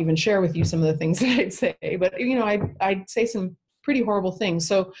I won't even share with you some of the things that I'd say, but, I'd say some pretty horrible things.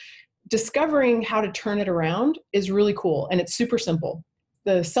 So discovering how to turn it around is really cool. And it's super simple.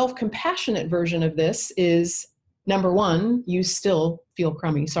 The self-compassionate version of this is, number one, you still feel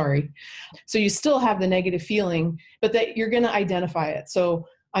crummy, sorry. So you still have the negative feeling, but that you're going to identify it. So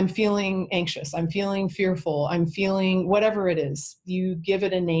I'm feeling anxious, I'm feeling fearful, I'm feeling whatever it is. You give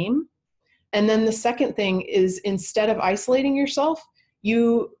it a name. And then the second thing is, instead of isolating yourself,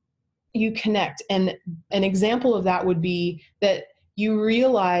 you connect. And an example of that would be that you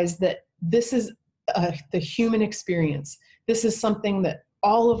realize that this is the human experience. This is something that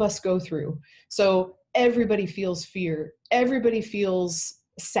all of us go through. So everybody feels fear. Everybody feels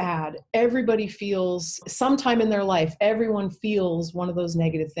sad. Everybody feels sometime in their life, everyone feels one of those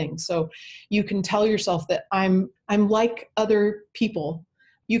negative things. So you can tell yourself that I'm like other people.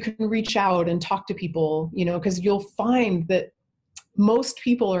 You can reach out and talk to people, because you'll find that most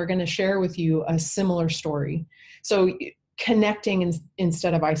people are going to share with you a similar story. So connecting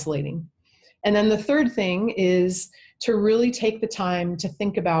instead of isolating. And then the third thing is to really take the time to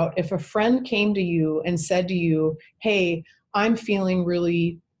think about, if a friend came to you and said to you, hey, I'm feeling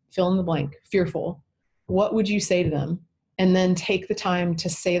really, fill in the blank, fearful, what would you say to them? And then take the time to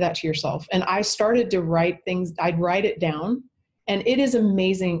say that to yourself. And I started to write things, I'd write it down, and it is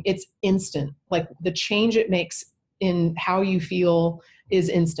amazing. It's instant. Like the change it makes in how you feel is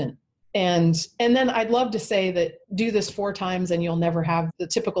instant. And then I'd love to say that do this 4 times and you'll never have the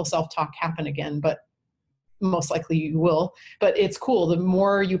typical self-talk happen again. But most likely you will, but it's cool. The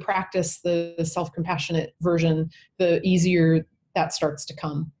more you practice the self-compassionate version, the easier that starts to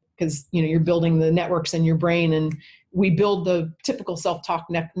come, because you're building the networks in your brain, and we build the typical self-talk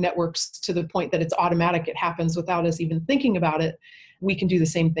networks to the point that it's automatic. It happens without us even thinking about it. We can do the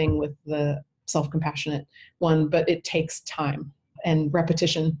same thing with the self-compassionate one, but it takes time and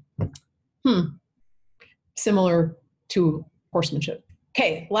repetition. Similar to horsemanship.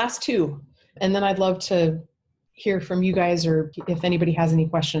 Okay, last two. And then I'd love to hear from you guys, or if anybody has any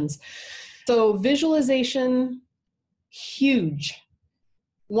questions. So visualization, huge.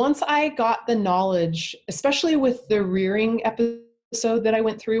 Once I got the knowledge, especially with the rearing episode that I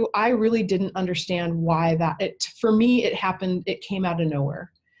went through, I really didn't understand why for me, it happened, it came out of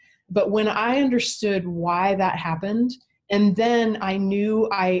nowhere. But when I understood why that happened, and then I knew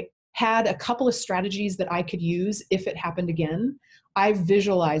I had a couple of strategies that I could use if it happened again, I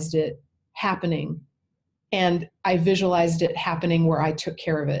visualized it happening. And I visualized it happening where I took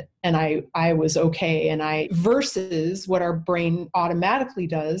care of it and I was okay. And versus what our brain automatically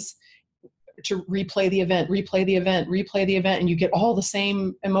does to replay the event, and you get all the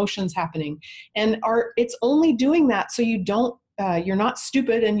same emotions happening. And it's only doing that so you're not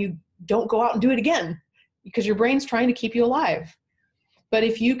stupid and you don't go out and do it again, because your brain's trying to keep you alive. But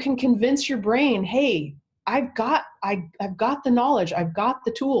if you can convince your brain, hey, I've got the knowledge, I've got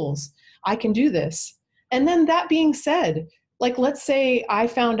the tools, I can do this. And then that being said, like, let's say I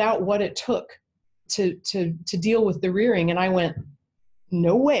found out what it took to deal with the rearing, and I went,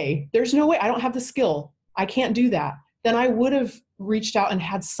 no way, there's no way, I don't have the skill, I can't do that. Then I would have reached out and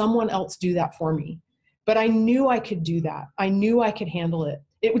had someone else do that for me. But I knew I could do that. I knew I could handle it.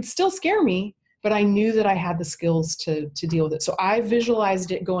 It would still scare me, but I knew that I had the skills to deal with it. So I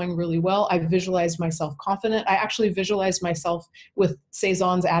visualized it going really well. I visualized myself confident. I actually visualized myself with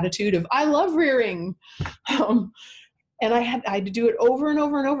Cezanne's attitude of, I love rearing. And I had to do it over and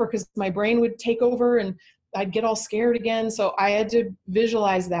over and over, because my brain would take over and I'd get all scared again. So I had to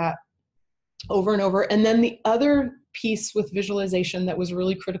visualize that over and over. And then the other piece with visualization that was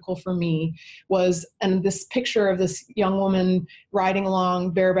really critical for me was, and this picture of this young woman riding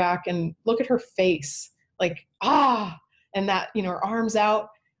along bareback, and look at her face, like, and that, her arms out.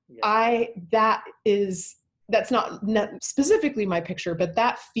 Yeah. That's not specifically my picture, but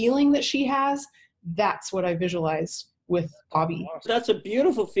that feeling that she has, that's what I visualized with Bobby. That's a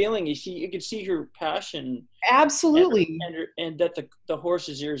beautiful feeling. You can see her passion. Absolutely. And that the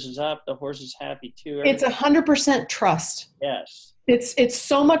horse's ears is up. The horse is happy too. It's 100% trust. Yes. It's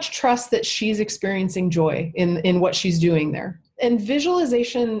so much trust that she's experiencing joy in what she's doing there. And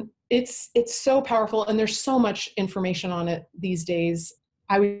visualization, it's so powerful, and there's so much information on it these days.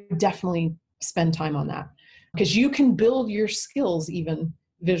 I would definitely spend time on that, because you can build your skills even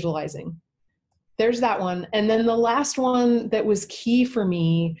visualizing. There's that one. And then the last one that was key for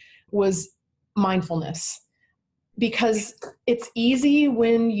me was mindfulness, because it's easy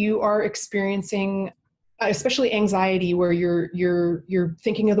when you are experiencing, especially anxiety, where you're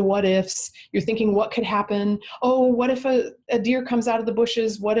thinking of the what ifs, you're thinking what could happen. Oh, what if a deer comes out of the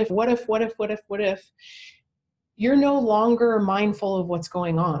bushes? What if? You're no longer mindful of what's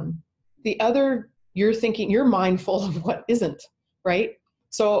going on. You're mindful of what isn't, right?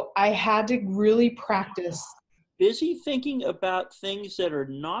 So I had to really practice. Busy thinking about things that are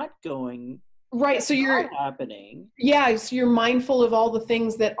not going right. So you're happening. Yeah. So you're mindful of all the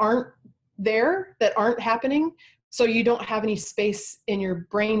things that aren't there, that aren't happening. So you don't have any space in your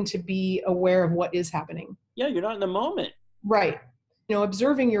brain to be aware of what is happening. Yeah. You're not in the moment. Right.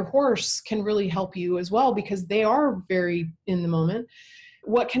 Observing your horse can really help you as well, because they are very in the moment.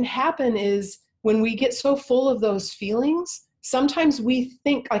 What can happen is when we get so full of those feelings, sometimes we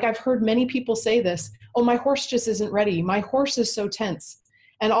think, like I've heard many people say this, oh, my horse just isn't ready. My horse is so tense.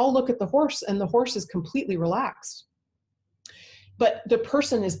 And I'll look at the horse and the horse is completely relaxed. But the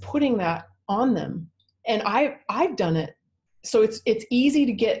person is putting that on them. And I've done it. So it's easy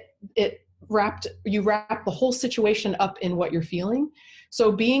to get it wrapped. You wrap the whole situation up in what you're feeling.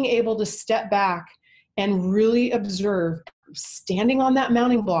 So being able to step back and really observe, standing on that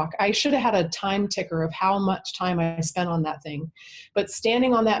mounting block. I should have had a time ticker of how much time I spent on that thing, but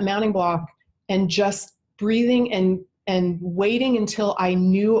standing on that mounting block and just breathing and waiting until I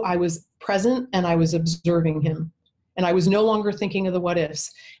knew I was present and I was observing him, and I was no longer thinking of the what ifs.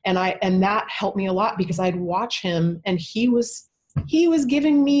 And that helped me a lot, because I'd watch him and he was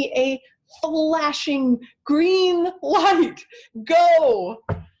giving me a flashing green light, go.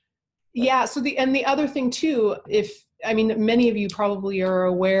 Yeah. So the other thing too, many of you probably are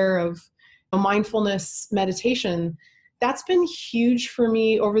aware of mindfulness meditation. that's been huge for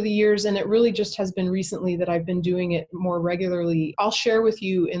me over the years. And it really just has been recently that I've been doing it more regularly. I'll share with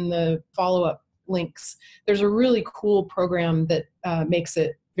you in the follow-up links. There's a really cool program that makes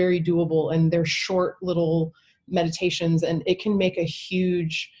it very doable, and they're short little meditations, and it can make a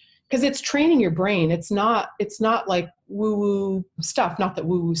huge, because it's training your brain. It's not like woo-woo stuff. Not that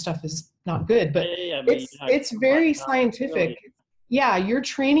woo-woo stuff is not good, but it's very scientific. Yeah, you're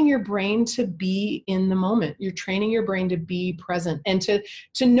training your brain to be in the moment. You're training your brain to be present, and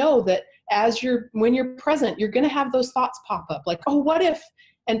to know that when you're present, you're going to have those thoughts pop up like, oh, what if?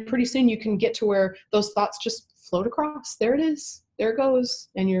 And pretty soon you can get to where those thoughts just float across. There it is. There it goes.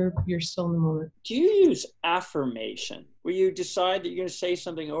 And you're still in the moment. Do you use affirmation where you decide that you're going to say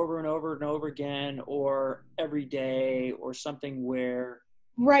something over and over and over again, or every day, or something where?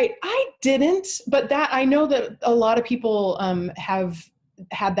 Right. I didn't, but that I know that a lot of people have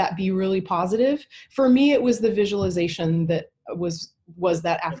had that be really positive. For me, it was the visualization that was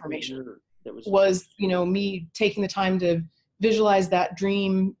that affirmation. Was me taking the time to visualize that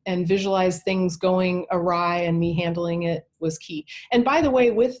dream and visualize things going awry and me handling it was key. And by the way,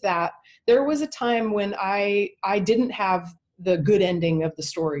 with that, there was a time when I didn't have the good ending of the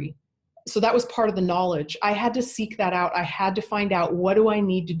story. So that was part of the knowledge. I had to seek that out. I had to find out, what do I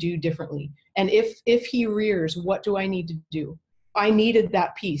need to do differently? And if he rears, what do I need to do? I needed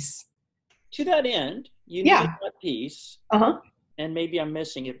that piece. To that end, you needed that piece. And maybe I'm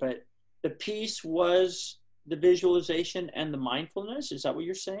missing it, but the piece was the visualization and the mindfulness. Is that what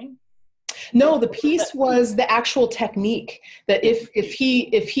you're saying? No, the piece was the actual technique, that if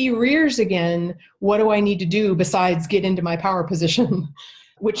he rears again, what do I need to do besides get into my power position?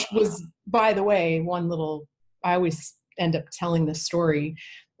 Which was, by the way, I always end up telling this story.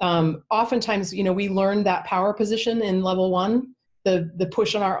 Oftentimes, we learn that power position in level 1, the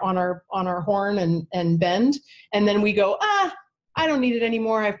push on our horn and bend. And then we go, I don't need it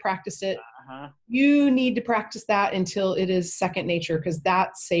anymore. I've practiced it. You need to practice that until it is second nature, because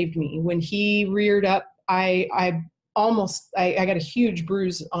that saved me. When he reared up, I got a huge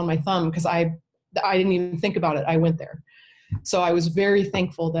bruise on my thumb because I didn't even think about it. I went there. So I was very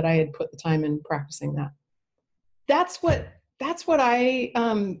thankful that I had put the time in practicing that. That's what I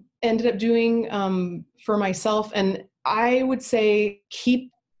ended up doing for myself. And I would say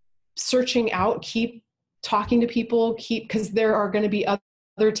keep searching out, keep talking to people, because there are going to be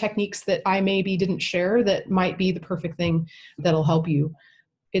other techniques that I maybe didn't share that might be the perfect thing that'll help you.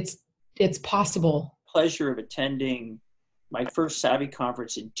 It's possible. Pleasure of attending my first Savvy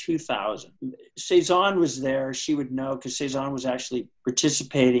conference in 2000. Cezanne was there. She would know, because Cezanne was actually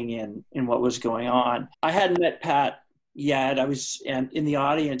participating in what was going on. I hadn't met Pat yet. I was in the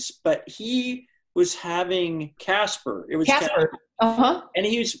audience, but he was having Casper. It was Casper. And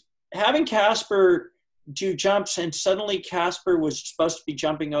he was having Casper do jumps, and suddenly Casper was supposed to be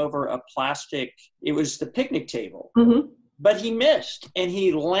jumping over a plastic, it was the picnic table. But he missed, and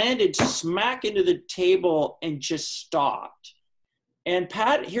he landed smack into the table and just stopped. And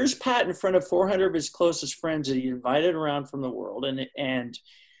here's Pat in front of 400 of his closest friends that he invited around from the world. And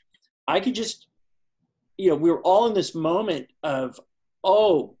I could just, we were all in this moment of,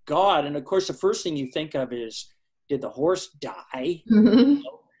 oh God. And of course, the first thing you think of is, did the horse die?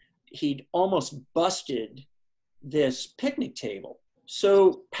 He'd almost busted this picnic table.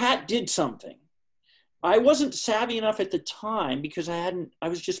 So Pat did something. I wasn't savvy enough at the time because I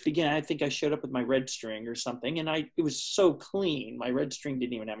was just beginning. I think I showed up with my red string or something, and it was so clean. My red string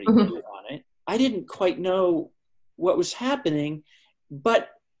didn't even have any glue on it. I didn't quite know what was happening, but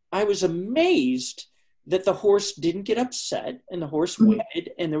I was amazed that the horse didn't get upset, and the horse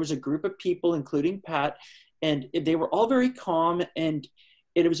waited, and there was a group of people, including Pat, and they were all very calm, and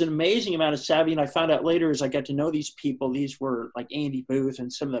it was an amazing amount of savvy. And I found out later as I got to know these people, these were like Andy Booth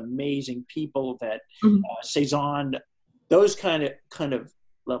and some of the amazing people that Cezanne, those kind of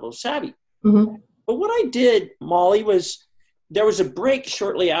level of savvy. But what I did, Molly, was there was a break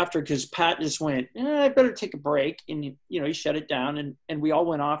shortly after, because Pat just went, I better take a break. And, he shut it down, and we all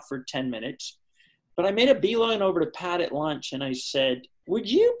went off for 10 minutes. But I made a beeline over to Pat at lunch, and I said, would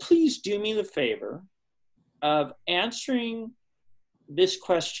you please do me the favor of answering this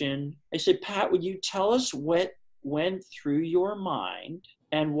question? I said, Pat, would you tell us what went through your mind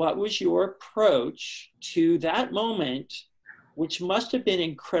and what was your approach to that moment, which must have been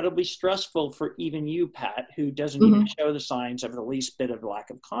incredibly stressful for even you, Pat, who doesn't even show the signs of the least bit of lack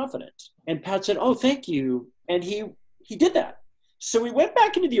of confidence. And Pat said, oh, thank you. And he did that. So we went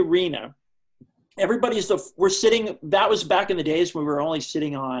back into the arena. We're sitting, that was back in the days when we were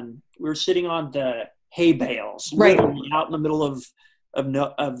sitting on the hay bales, right, out in the middle of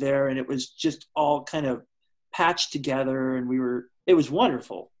there, and it was just all kind of patched together, and it was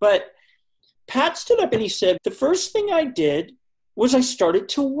wonderful. But Pat stood up and he said, the first thing I did was I started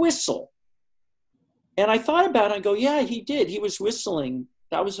to whistle. And I thought about it and go, yeah, he did. He was whistling.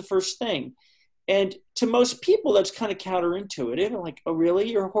 That was the first thing. And to most people, that's kind of counterintuitive. I'm like, oh,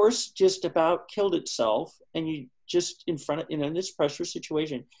 really? Your horse just about killed itself, and you just in front of, in this pressure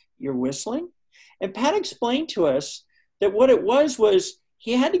situation, you're whistling? And Pat explained to us that what it was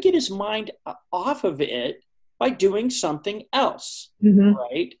he had to get his mind off of it by doing something else,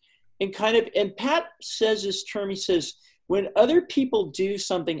 right? And Pat says this term, he says, when other people do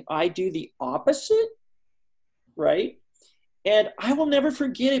something, I do the opposite, right? And I will never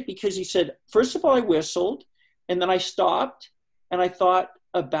forget it, because he said, first of all, I whistled, and then I stopped and I thought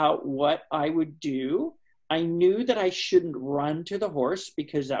about what I would do. I knew that I shouldn't run to the horse,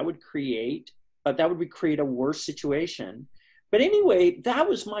 because that would create a worse situation. But anyway, that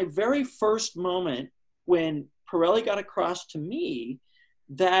was my very first moment when Pirelli got across to me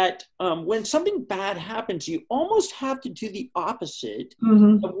that when something bad happens, you almost have to do the opposite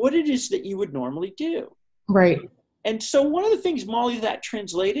of what it is that you would normally do. Right. And so one of the things, Molly, that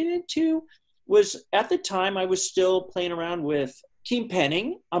translated into was, at the time I was still playing around with team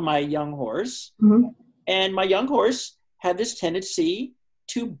penning on my young horse. And my young horse had this tendency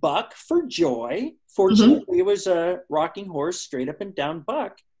to buck for joy. Fortunately, it was a rocking horse, straight up and down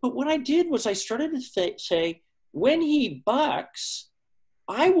buck. But what I did was I started to say, when he bucks,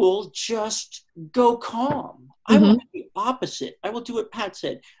 I will just go calm. I will do the opposite. I will do what Pat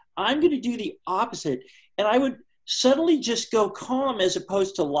said. I'm going to do the opposite. And I would suddenly just go calm, as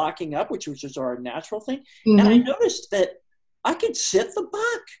opposed to locking up, which was just our natural thing. And I noticed that I could sit the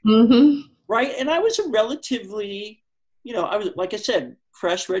buck, right? And I was a relatively, I was, like I said,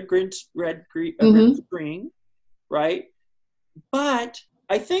 fresh red green, right? But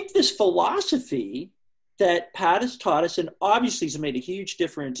I think this philosophy that Pat has taught us, and obviously has made a huge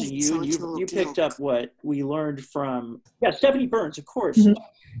difference in you, and you picked up what we learned from Stephanie Burns, of course,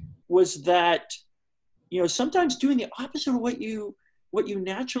 was that sometimes doing the opposite of what you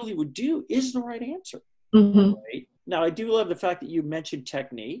naturally would do is the right answer. Right? Now, I do love the fact that you mentioned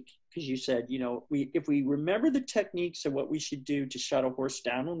technique, because you said, if we remember the techniques of what we should do to shut a horse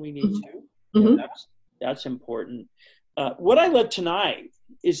down when we need to, that's important. What I love tonight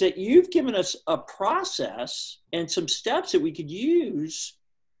is that you've given us a process and some steps that we could use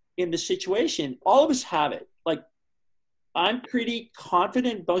in the situation. All of us have it. Like, I'm pretty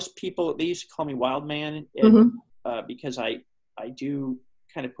confident. Most people, they used to call me Wild Man, because I do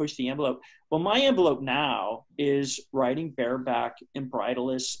kind of push the envelope. Well, my envelope now is riding bareback and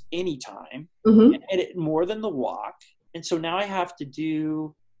bridleless anytime, and it more than the walk. And so now I have to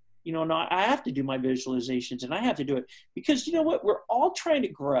do, I have to do my visualizations, and I have to do it because you know what? We're all trying to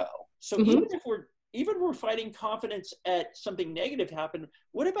grow. So even if we're fighting confidence at something negative happen,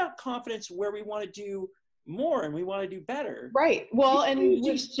 what about confidence where we want to do more and we want to do better? Right. Well, and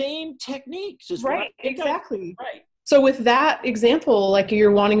the same techniques is right. Exactly. Right. So with that example, like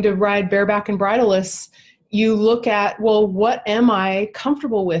you're wanting to ride bareback and bridleless, you look at, well, what am I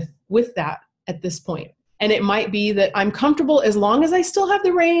comfortable with that at this point? And it might be that I'm comfortable as long as I still have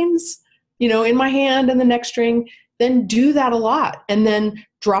the reins, in my hand and the neck string, then do that a lot. And then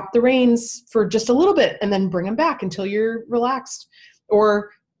drop the reins for just a little bit and then bring them back until you're relaxed.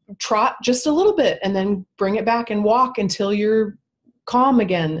 Or trot just a little bit and then bring it back and walk until you're calm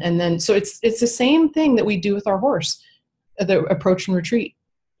again. And then, so it's the same thing that we do with our horse, the approach and retreat.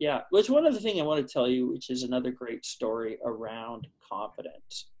 Yeah. There's one other thing I want to tell you, which is another great story around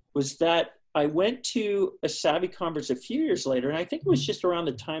confidence, was that I went to a Savvy conference a few years later, and I think it was just around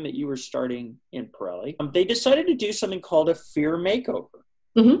the time that you were starting in Pirelli. They decided to do something called a fear makeover.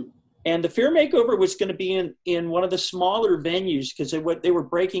 And the fear makeover was going to be in one of the smaller venues, because they were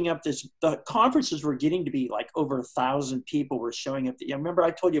breaking up the conferences were getting to be like over 1,000 people were showing up. I remember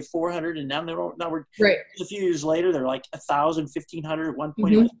I told you 400, and now we're right. A few years later, they're like 1,000, 1,500. At one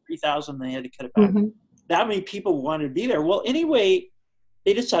point it was 3,000. They had to cut it back. That many people wanted to be there. Well, anyway,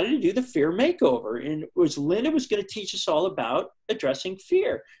 they decided to do the fear makeover, and Linda was going to teach us all about addressing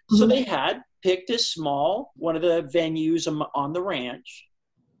fear. So they had picked a small, one of the venues on the ranch.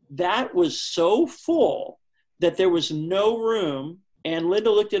 That was so full that there was no room. And Linda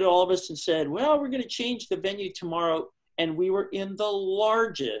looked at all of us and said, well, we're going to change the venue tomorrow. And we were in the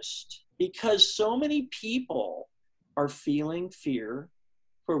largest, because so many people are feeling fear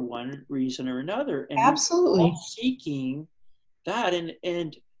for one reason or another. And absolutely seeking that.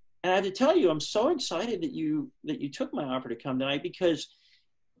 And I have to tell you, I'm so excited that you took my offer to come tonight, because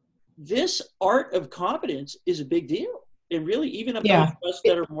this art of confidence is a big deal. and really even of Yeah. those of us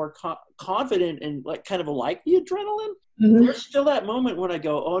that are more confident and like kind of like the adrenaline, Mhm. there's still that moment when I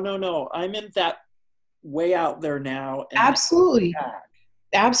go, oh no, I'm in that way out there now. And Absolutely.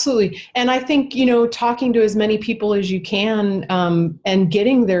 Absolutely. And I think, you know, talking to as many people as you can, and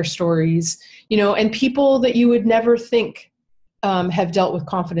getting their stories, you know, and people that you would never think have dealt with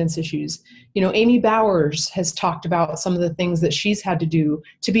confidence issues. You know, Amy Bowers has talked about some of the things that she's had to do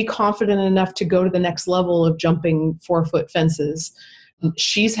to be confident enough to go to the next level of jumping 4-foot fences.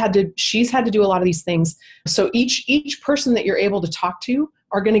 She's had to do a lot of these things. So each person that you're able to talk to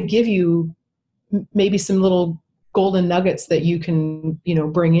are going to give you maybe some little golden nuggets that you can, you know,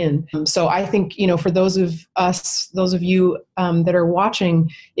 bring in. So I think, you know, for those of you that are watching,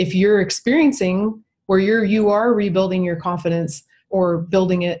 if you're experiencing where you are rebuilding your confidence or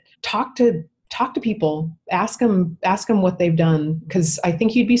building it, talk to people, ask them what they've done, because I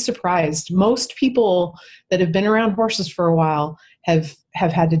think you'd be surprised. Most people that have been around horses for a while have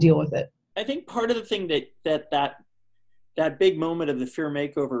had to deal with it. I think part of the thing that big moment of the fear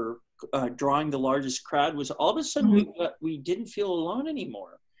makeover, drawing the largest crowd, was all of a sudden we didn't feel alone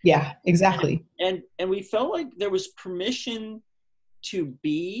anymore. Yeah, exactly. And we felt like there was permission to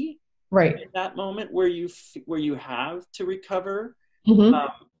be right in that moment where you have to recover. Mm-hmm.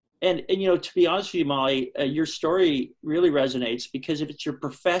 And you know, to be honest with you, Molly, your story really resonates, because if it's your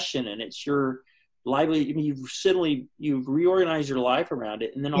profession and it's your livelihood, I mean, you've reorganized your life around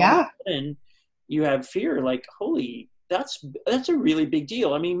it, and then all of a sudden you have fear. Like, holy, that's a really big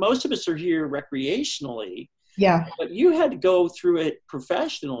deal. I mean, most of us are here recreationally. Yeah. But you had to go through it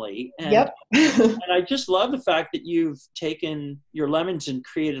professionally. And, yep. and I just love the fact that you've taken your lemons and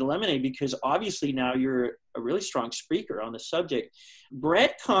created a lemonade, because obviously now you're a really strong speaker on the subject.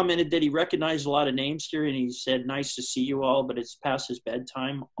 Brett commented that he recognized a lot of names here, and he said, nice to see you all, but it's past his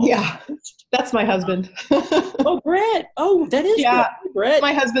bedtime. Yeah, that's my husband. Oh, Brett. Oh, that is Brett.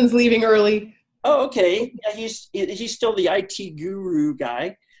 My husband's leaving early. Oh, okay. Yeah, he's still the IT guru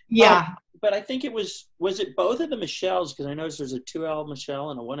guy. Yeah. But I think was it both of the Michelles? Because I noticed there's a 2L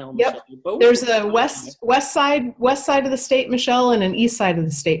Michelle and a 1L Yep. Michelle. Both there's a west side of the state Michelle and an east side of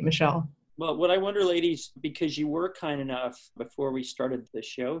the state Michelle. Well, what I wonder, ladies, because you were kind enough before we started the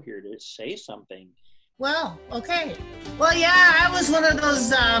show here to say something. Well, okay. Well, yeah, I was one of those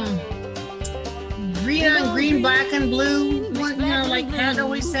green on green, black and blue, you know, like Pat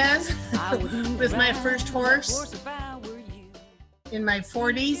always says, with my first horse in my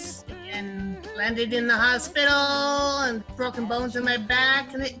 40s, and landed in the hospital and broken bones in my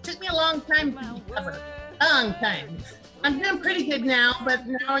back, and it took me a long time to recover. Long time. I'm doing pretty good now, but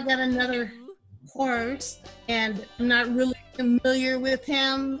now I got another horse, and I'm not really familiar with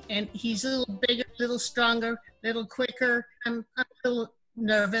him, and he's a little bigger, a little stronger, a little quicker. I'm a little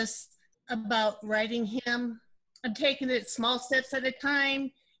nervous about riding him. I'm taking it small steps at a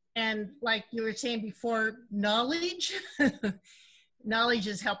time, and like you were saying before, knowledge. Knowledge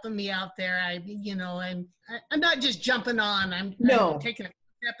is helping me out there. I'm not just jumping on. I'm taking a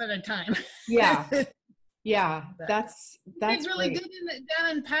step at a time. Yeah. Yeah, that's he's really good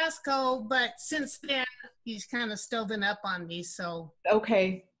down in Pasco, but since then he's kind of stoven up on me. So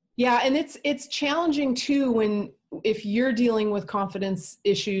okay, yeah, and it's challenging too if you're dealing with confidence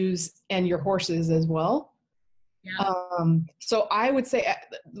issues and your horses as well. Yeah. So I would say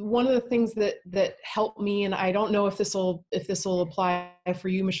one of the things that helped me, and I don't know if this will apply for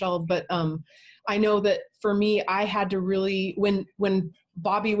you, Michelle, but I know that for me, I had to really when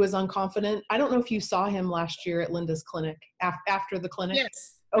Bobby was unconfident. I don't know if you saw him last year at Linda's clinic, after the clinic.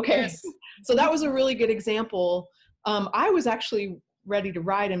 Yes. Okay. Yes. So that was a really good example. I was actually ready to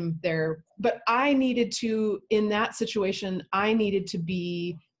ride him there, but in that situation, I needed to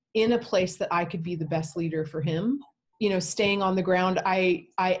be in a place that I could be the best leader for him. You know, staying on the ground. I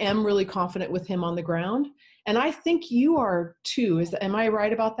am really confident with him on the ground. And I think you are too. Am I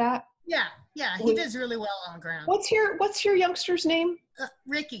right about that? Yeah, he does really well on the ground. What's your youngster's name?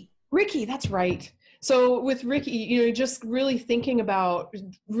 Ricky. Ricky, that's right. So with Ricky, you know, just really thinking about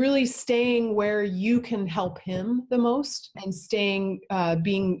really staying where you can help him the most, and staying,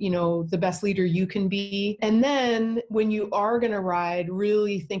 being, you know, the best leader you can be. And then when you are going to ride,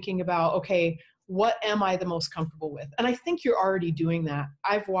 really thinking about, okay, what am I the most comfortable with? And I think you're already doing that.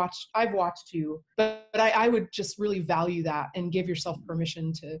 I've watched you, but I would just really value that and give yourself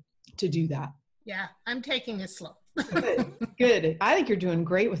permission to do that. Yeah, I'm taking it slow. Good. I think you're doing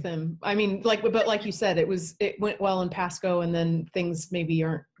great with him. I mean, but like you said, it went well in Pasco, and then things maybe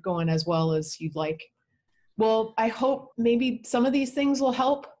aren't going as well as you'd like. Well, I hope maybe some of these things will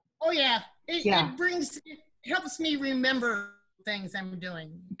help. Oh yeah. It helps me remember things I'm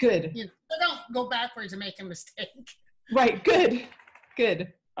doing. Good. You know, I don't go backwards and make a mistake. Right. Good.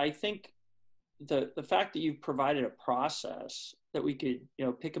 Good. I think the fact that you've provided a process that we could,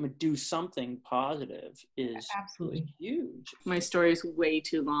 pick them and do something positive is Absolutely huge. My story is way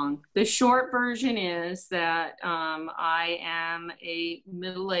too long. The short version is that I am a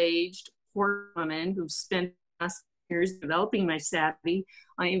middle-aged horse woman who's spent the last years developing my savvy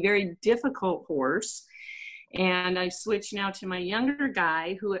on a very difficult horse. And I switched now to my younger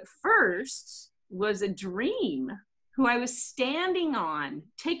guy, who at first was a dream, who I was standing on.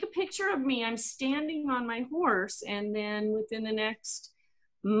 Take a picture of me, I'm standing on my horse. And then within the next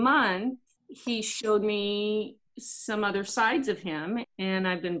month, he showed me some other sides of him, and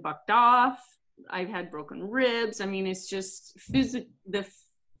I've been bucked off. I've had broken ribs. I mean, it's just the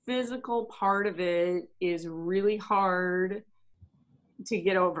physical part of it is really hard to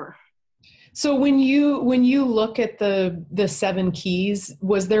get over. So when you look at the 7 keys,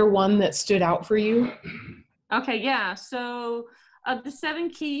 was there one that stood out for you? Okay, yeah. So of the 7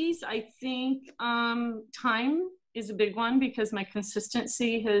 keys, I think time is a big one because my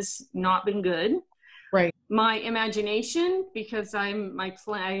consistency has not been good. Right. My imagination, because I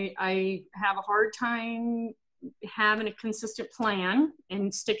have a hard time having a consistent plan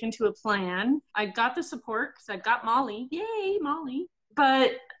and sticking to a plan. I've got the support because I've got Molly. Yay, Molly.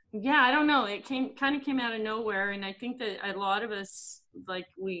 But yeah, I don't know. It kind of came out of nowhere. And I think that a lot of us, like,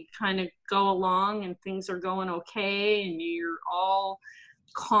 we kind of go along and things are going okay and you're all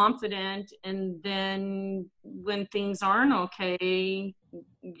confident. And then when things aren't okay,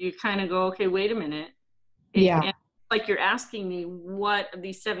 you kind of go, okay, wait a minute. Yeah. And like you're asking me what of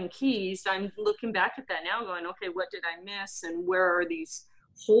these 7 keys, I'm looking back at that now going, okay, what did I miss? And where are these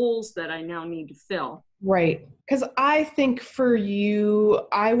holes that I now need to fill? Right. Because I think for you,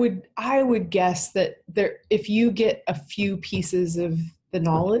 I would guess that if you get a few pieces of the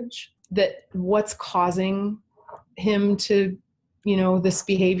knowledge that what's causing him to, this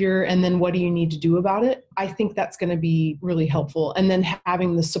behavior, and then what do you need to do about it? I think that's going to be really helpful. And then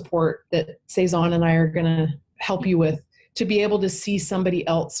having the support that Cezanne and I are going to help you with, to be able to see somebody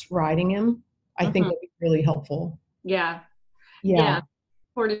else riding him, I think that'd be really helpful. Yeah.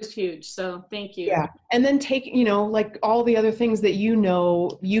 Support is huge. So thank you. Yeah. And then take, like all the other things that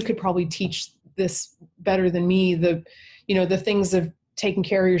you could probably teach this better than me. The things of taking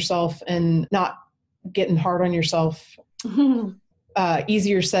care of yourself and not getting hard on yourself.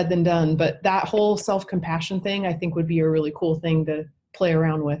 Easier said than done. But that whole self-compassion thing, I think would be a really cool thing to play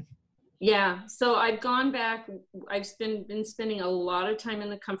around with. Yeah. So I've gone back. I've been spending a lot of time in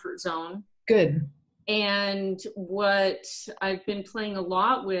the comfort zone. Good. And what I've been playing a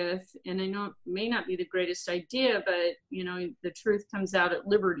lot with, and I know it may not be the greatest idea, but the truth comes out at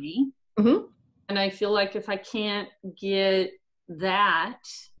Liberty. Mm-hmm. And I feel like if I can't get that,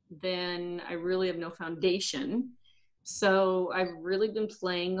 then I really have no foundation. So I've really been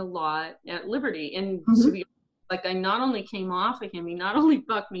playing a lot at Liberty. And to be like, I not only came off of him, he not only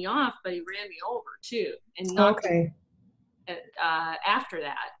bucked me off, but he ran me over too. And after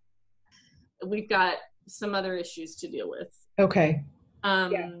that, we've got some other issues to deal with. Okay.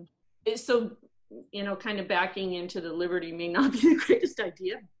 So, kind of backing into the Liberty may not be the greatest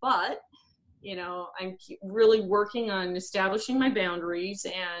idea, but, I'm really working on establishing my boundaries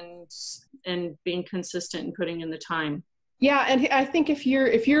and being consistent and putting in the time. Yeah. And I think if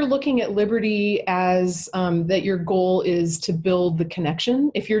you're looking at Liberty as that your goal is to build the connection,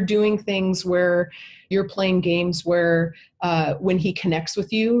 if you're doing things where you're playing games where when he connects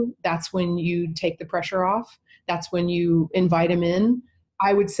with you, that's when you take the pressure off. That's when you invite him in.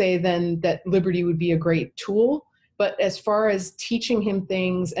 I would say then that Liberty would be a great tool. But as far as teaching him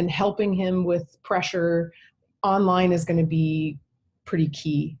things and helping him with pressure, online is going to be pretty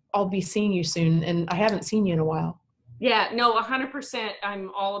key. I'll be seeing you soon, and I haven't seen you in a while. Yeah, no, 100%.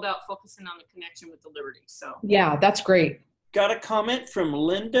 I'm all about focusing on the connection with the Liberty. So yeah, that's great. Got a comment from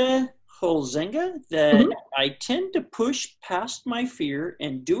Linda Holzenga that I tend to push past my fear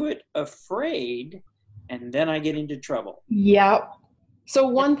and do it afraid, and then I get into trouble. Yeah. So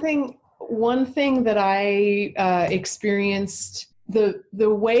one thing that I experienced, the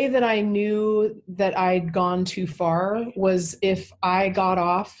way that I knew that I'd gone too far was if I got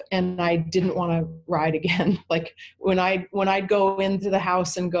off and I didn't want to ride again. Like when I'd go into the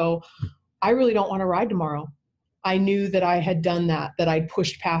house and go, I really don't want to ride tomorrow. I knew that I had done that I'd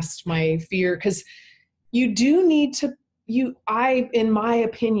pushed past my fear. Because you do need to, in my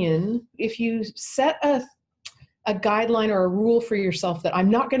opinion, if you set a guideline or a rule for yourself that I'm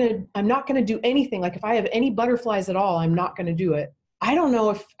not going to do anything. Like if I have any butterflies at all, I'm not going to do it. I don't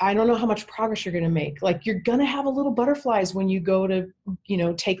know how much progress you're going to make. Like, you're going to have a little butterflies when you go to,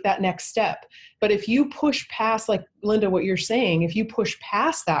 take that next step. But if you push past, like Linda, what you're saying, if you push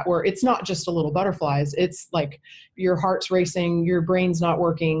past that, where it's not just a little butterflies, it's like your heart's racing, your brain's not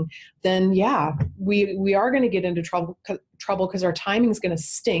working, then yeah, we are going to get into trouble because our timing is going to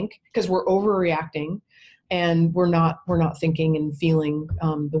stink because we're overreacting and we're not thinking and feeling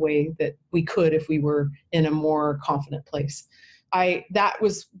the way that we could if we were in a more confident place. That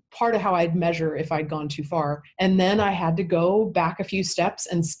was part of how I'd measure if I'd gone too far. And then I had to go back a few steps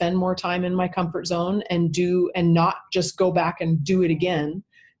and spend more time in my comfort zone and not just go back and do it again,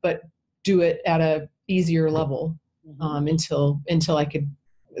 but do it at a easier level until I could,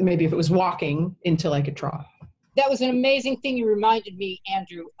 maybe if it was walking, until I could trot. That was an amazing thing. You reminded me,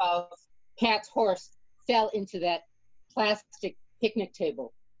 Andrew, of Pat's horse fell into that plastic picnic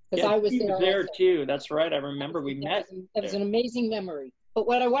table. Yeah, I was there too. That's right. I remember we met. That was an amazing memory. But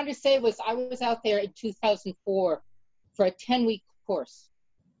what I wanted to say was I was out there in 2004 for a 10-week course.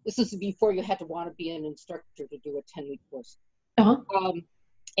 This was before you had to want to be an instructor to do a 10-week course. Uh-huh.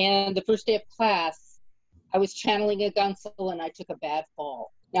 And the first day of class, I was channeling a gunsel and I took a bad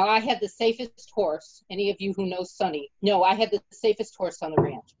fall. Now, I had the safest horse. Any of you who know Sonny know I had the safest horse on the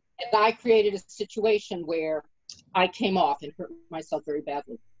ranch. And I created a situation where I came off and hurt myself very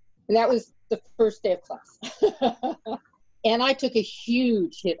badly. And that was the first day of class. And I took a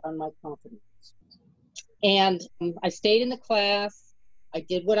huge hit on my confidence. And I stayed in the class. I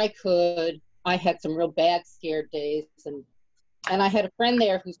did what I could. I had some real bad scared days. And I had a friend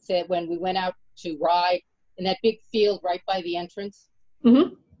there who said when we went out to ride in that big field right by the entrance,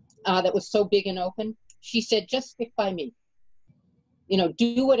 that was so big and open, she said, just stick by me.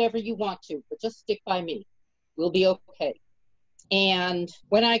 Do whatever you want to, but just stick by me. We'll be okay. And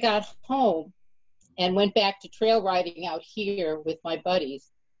when I got home and went back to trail riding out here with my buddies,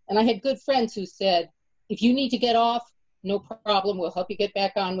 and I had good friends who said, if you need to get off, no problem. We'll help you get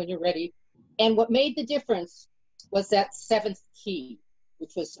back on when you're ready. And what made the difference was that seventh key,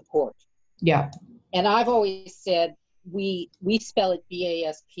 which was support. Yeah. And I've always said we spell it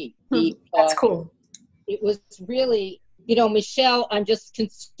BASP. That's cool. It was really, Michelle, I'm just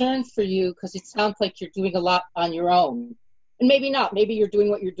concerned for you because it sounds like you're doing a lot on your own. And maybe not. Maybe you're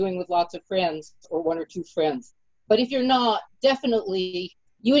doing what you're doing with lots of friends or one or two friends. But if you're not, definitely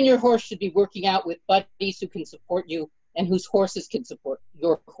you and your horse should be working out with buddies who can support you and whose horses can support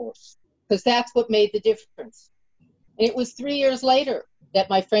your horse. Because that's what made the difference. And it was 3 years later that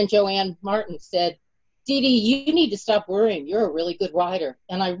my friend Joanne Martin said, Dee Dee, you need to stop worrying. You're a really good rider.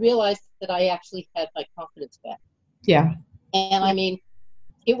 And I realized that I actually had my confidence back. Yeah. And I mean,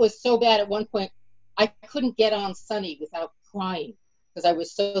 it was so bad at one point, I couldn't get on Sonny without crying because I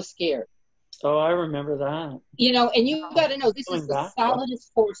was so scared. Oh, I remember that. And you got to know, this is the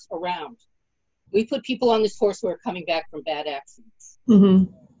solidest horse around. We put people on this horse who are coming back from bad accidents.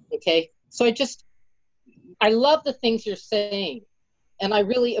 Mm-hmm. Okay. So I love the things you're saying. And I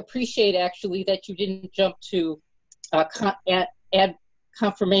really appreciate actually that you didn't jump to add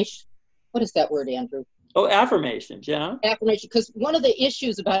confirmation. What is that word, Andrew? Oh, affirmations, yeah. Affirmation, because one of the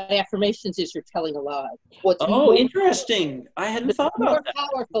issues about affirmations is you're telling a lie. Interesting. I hadn't thought about that.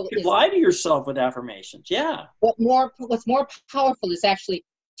 Powerful you lie to yourself with affirmations, yeah. What's more powerful is actually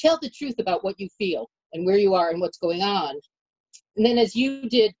tell the truth about what you feel and where you are and what's going on. And then as you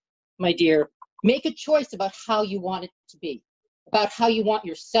did, my dear, make a choice about how you want it to be, about how you want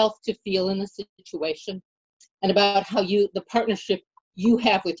yourself to feel in the situation, and about how the partnership you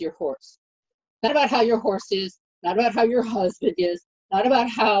have with your horse. Not about how your horse is, not about how your husband is, not about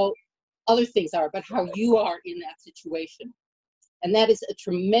how other things are, but how you are in that situation. And that is a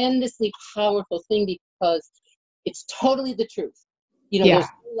tremendously powerful thing because it's totally the truth. There's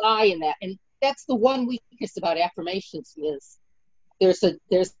no lie in that. And that's the one weakness about affirmations is there's a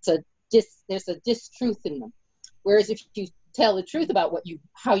distruth in them. Whereas if you tell the truth about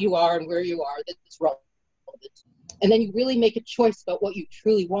how you are and where you are, that's relevant. And then you really make a choice about what you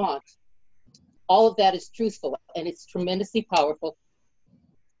truly want. All of that is truthful, and it's tremendously powerful.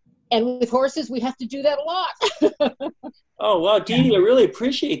 And with horses, we have to do that a lot. Oh, wow, Dee Dee, I really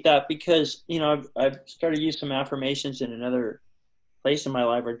appreciate that because, I've started to use some affirmations in another place in my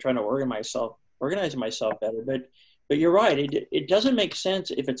life. I'm trying to organize myself better. But you're right. It doesn't make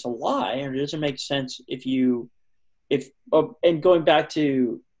sense if it's a lie, and it doesn't make sense and going back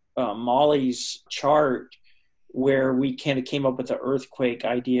to Molly's chart, where we kind of came up with the earthquake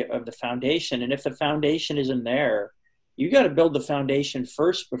idea of the foundation. And if the foundation isn't there, you got to build the foundation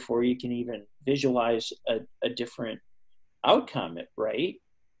first before you can even visualize a different outcome, right?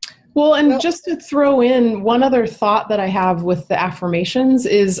 Well, and just to throw in one other thought that I have with the affirmations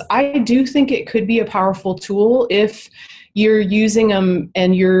is I do think it could be a powerful tool if you're using them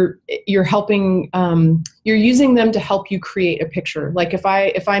and you're helping, you're using them to help you create a picture. Like if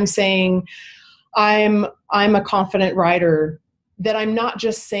I'm saying I'm a confident rider, that I'm not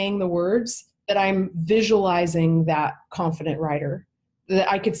just saying the words, that I'm visualizing that confident rider,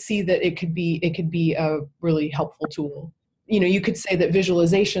 that I could see that it could be a really helpful tool. You know, you could say that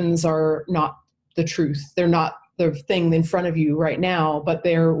visualizations are not the truth. They're not the thing in front of you right now, but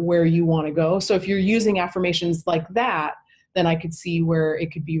they're where you want to go. So if you're using affirmations like that, then I could see where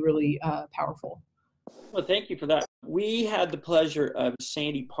it could be really powerful. Well, thank you for that. We had the pleasure of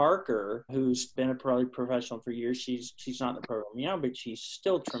Sandy Parker, who's been a professional for years. She's not in the program now, but she's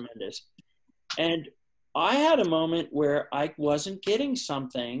still tremendous. And I had a moment where I wasn't getting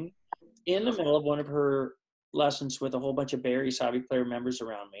something in the middle of one of her lessons with a whole bunch of Barry Savvy Player members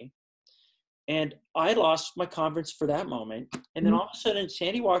around me. And I lost my confidence for that moment. And then all of a sudden,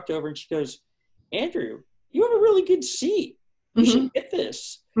 Sandy walked over and she goes, Andrew, you have a really good seat. You should get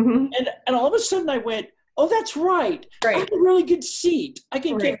this. And all of a sudden I went, oh, that's right. I have a really good seat. I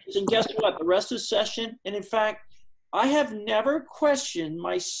can get this. And guess what? The rest of the session, and in fact, I have never questioned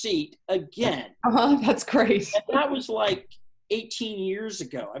my seat again. That's great. And that was like 18 years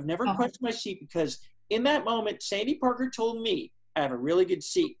ago. I've never questioned my seat because in that moment, Sandy Parker told me I have a really good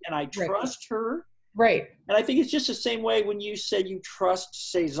seat and I trust her. Right. And I think it's just the same way when you said you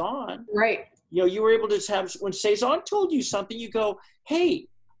trust Cezanne. Right. You know, you were able to have, when Cezanne told you something, you go, hey,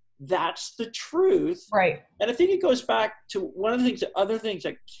 that's the truth. Right. And I think it goes back to one of the things, other things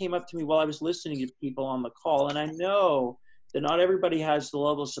that came up to me while I was listening to people on the call. And I know that not everybody has the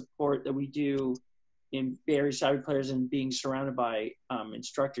level of support that we do in Barry Savvy Players and being surrounded by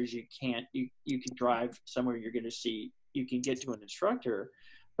instructors. You can drive somewhere you're going to see, you can get to an instructor.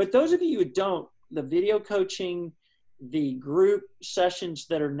 But those of you who don't, the video coaching, the group sessions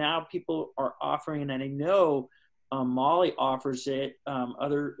that are now people are offering, and I know Molly offers it.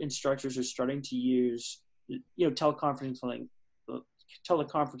 Other instructors are starting to use, teleconferencing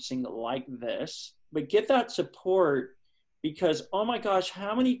like this. But get that support because, oh my gosh,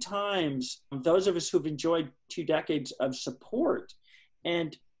 how many times those of us who've enjoyed 2 decades of support,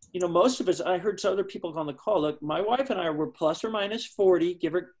 and most of us, I heard some other people on the call. Look, my wife and I were plus or minus 40,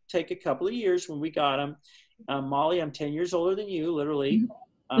 give or take a couple of years when we got them. Molly, I'm 10 years older than you, literally.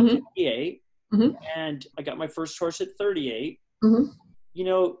 I'm 58. And I got my first horse at 38.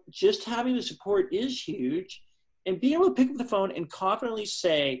 Just having the support is huge. And being able to pick up the phone and confidently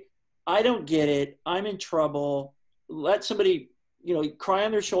say, I don't get it. I'm in trouble. Let somebody, cry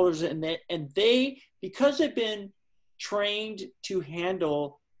on their shoulders. And they, because they've been trained to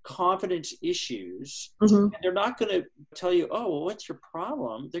handle confidence issues, and they're not going to tell you, oh, well, what's your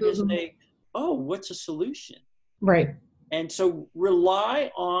problem? They're going to say, oh, what's a solution? Right. And so rely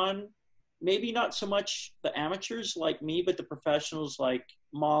on maybe not so much the amateurs like me, but the professionals like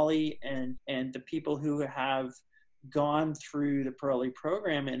Molly and the people who have gone through the Pirelli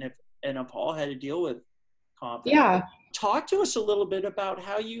program and have all had to deal with confidence. Yeah. Talk to us a little bit about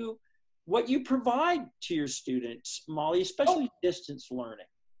what you provide to your students, Molly, especially distance learning.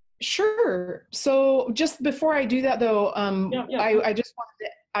 Sure. So just before I do that though, I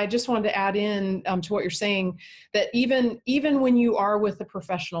just wanted to add in to what you're saying, that even when you are with a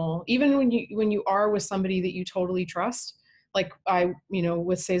professional, even when you are with somebody that you totally trust, like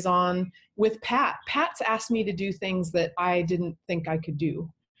with Cezanne, with Pat's asked me to do things that I didn't think I could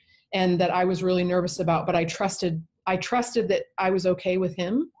do and that I was really nervous about, but I trusted that I was okay with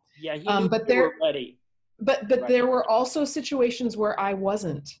him. Yeah, he knew you were ready. But there were also situations where I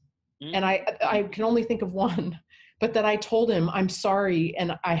wasn't. And I can only think of one, but that I told him, I'm sorry.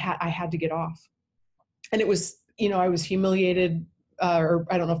 And I had to get off. And it was, I was humiliated, or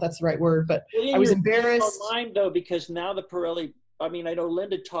I don't know if that's the right word, but I was embarrassed. Mind though, because now the Pirelli, I know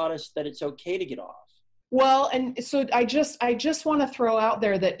Linda taught us that it's okay to get off. Well, and so I just want to throw out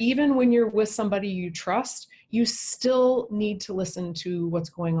there that even when you're with somebody you trust, you still need to listen to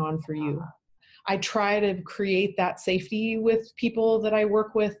what's going on for you. I try to create that safety with people that I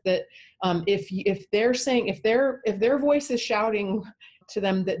work with, that if they're saying, if their voice is shouting to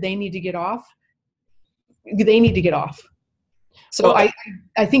them that they need to get off, they need to get off. So well,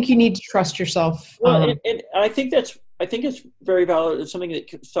 I think you need to trust yourself. Well, and I think it's very valid. It's something that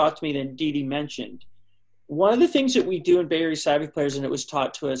thought to me that Dee Dee mentioned. One of the things that we do in Bay Area Savvy Players, and it was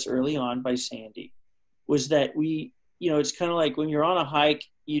taught to us early on by Sandy, was that it's kind of like when you're on a hike,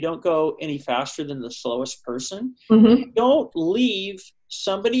 you don't go any faster than the slowest person. You don't leave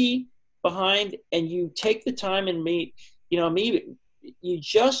somebody behind, and you take the time and meet, me you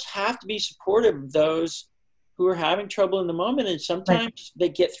just have to be supportive of those who are having trouble in the moment. And sometimes they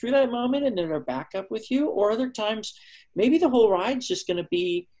get through that moment and then they're back up with you, or other times maybe the whole ride's just going to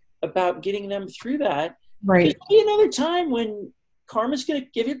be about getting them through that. Right. There'll be another time when karma's going to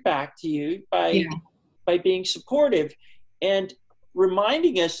give it back to you by being supportive and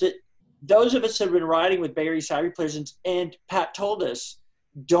reminding us that those of us that have been riding with Bay Area Savvy players, and Pat told us,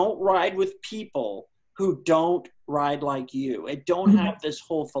 don't ride with people who don't ride like you and don't have this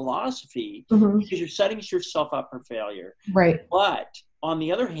whole philosophy, because you're setting yourself up for failure. Right. But on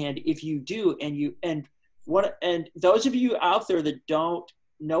the other hand, if you do, and those of you out there that don't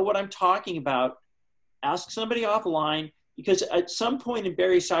know what I'm talking about, ask somebody offline, because at some point in Bay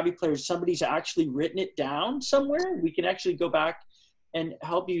Area Savvy players, somebody's actually written it down somewhere. We can actually go back and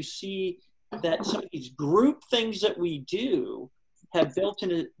help you see that some of these group things that we do have built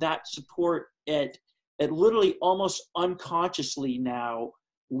into that support at literally almost unconsciously. Now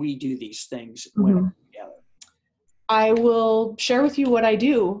we do these things when we're together. I will share with you what I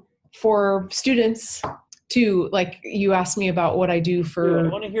do for students too. Like you asked me about what I do for. I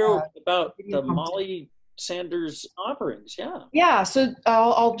want to hear about the Molly Sanders offerings. Yeah. So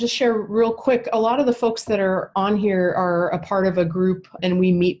I'll just share real quick. A lot of the folks that are on here are a part of a group, and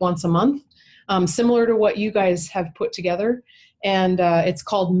we meet once a month, similar to what you guys have put together. And it's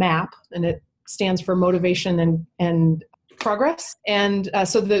called MAP, and it stands for Motivation and Progress. And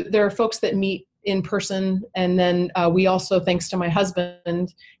so there are folks that meet in person, and then we also, thanks to my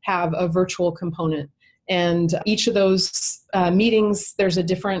husband, have a virtual component. And each of those meetings, there's a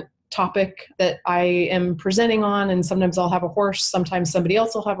different topic that I am presenting on, and sometimes I'll have a horse, sometimes somebody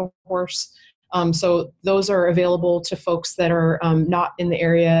else will have a horse. So those are available to folks that are not in the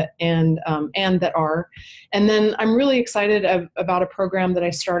area and that are. And then I'm really excited about a program that I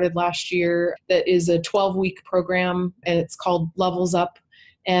started last year that is a 12-week program, and it's called Levels Up.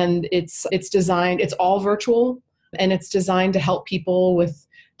 And it's designed, it's all virtual, and it's designed to help people with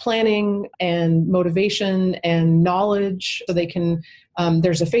planning and motivation and knowledge, so they can,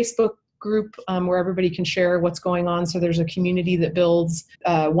 there's a Facebook group where everybody can share what's going on. So there's a community that builds.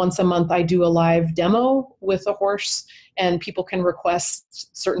 Once a month I do a live demo with a horse, and people can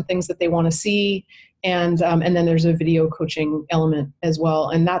request certain things that they want to see. And then there's a video coaching element as well.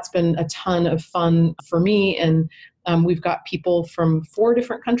 And that's been a ton of fun for me. And we've got people from 4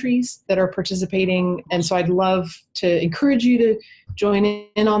 different countries that are participating. And so I'd love to encourage you to join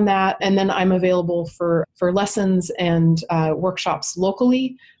in on that. And then I'm available for lessons and workshops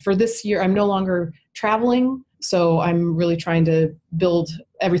locally. For this year, I'm no longer traveling. So I'm really trying to build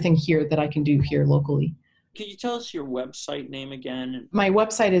everything here that I can do here locally. Can you tell us your website name again? My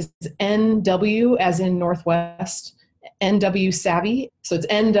website is NW, as in Northwest, NW Savvy. So it's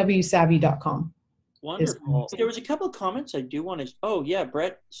nwsavvy.com. Wonderful. There was a couple of comments I do want to. Oh yeah,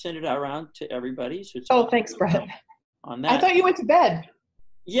 Brett sent it around to everybody. So it's thanks, Brett. On that, I thought you went to bed.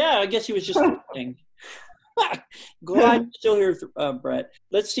 Yeah, I guess he was just listening. Glad you're still here, Brett.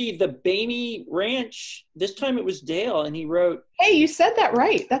 Let's see, the Bamey Ranch. This time it was Dale, and he wrote. Hey, you said that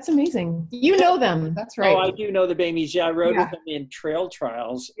right. That's amazing. You know them. That's right. Oh, I do know the Bameys. Yeah, I rode with them in trail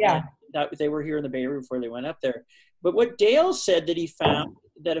trials. Yeah, they were here in the Bay Area before they went up there. But what Dale said that he found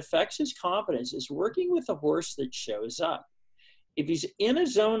that affects his confidence is working with a horse that shows up. If he's in a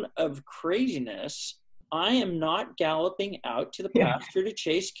zone of craziness, I am not galloping out to the pasture to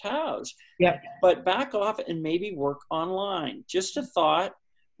chase cows, but back off and maybe work online. Just a thought,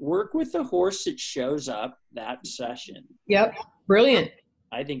 work with the horse that shows up that session. Yep, brilliant.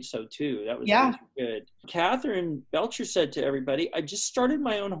 I think so too. That was really good. Catherine Belcher said to everybody, I just started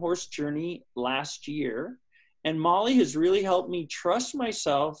my own horse journey last year, and Molly has really helped me trust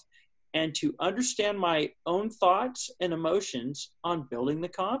myself and to understand my own thoughts and emotions on building the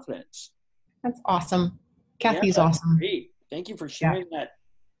confidence. That's awesome. Kathy's awesome. Great. Thank you for sharing that.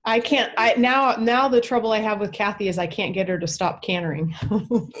 I can't, now the trouble I have with Kathy is I can't get her to stop cantering.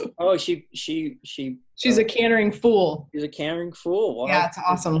 Oh, she's a cantering fool. She's a cantering fool. Wow. Yeah, it's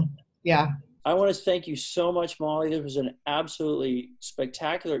awesome. Yeah. I want to thank you so much, Molly. This was an absolutely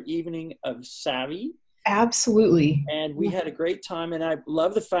spectacular evening of Savvy. Absolutely. And we had a great time. And I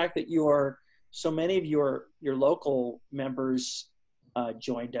love the fact that so many of your local members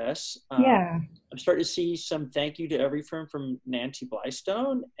joined us. I'm starting to see some thank you to every firm from Nancy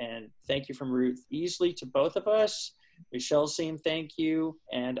Blystone, and thank you from Ruth Easley to both of us. Michelle's saying thank you,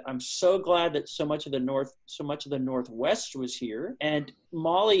 and I'm so glad that so much of the Northwest was here. And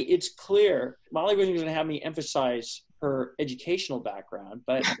Molly, it's clear Molly wasn't going to have me emphasize her educational background,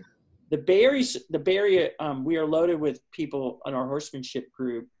 but The Bay Area, we are loaded with people on our horsemanship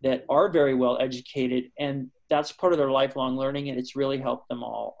group that are very well educated, and that's part of their lifelong learning, and it's really helped them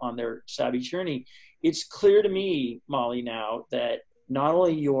all on their savvy journey. It's clear to me, Molly, now that not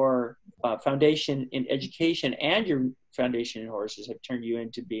only your foundation in education and your foundation in horses have turned you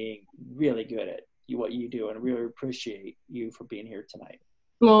into being really good at what you do, and I really appreciate you for being here tonight.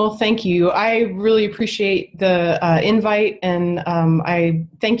 Well, thank you. I really appreciate the invite, and I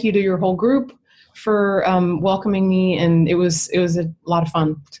thank you to your whole group for welcoming me, and it was a lot of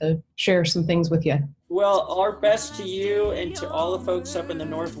fun to share some things with you. Well, our best to you and to all the folks up in the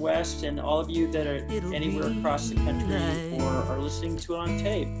Northwest and all of you that are anywhere across the country or are listening to it on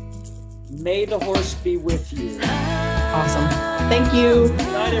tape. May the horse be with you. Awesome. Thank you.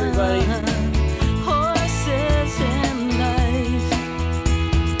 Good night, everybody. Horses and life.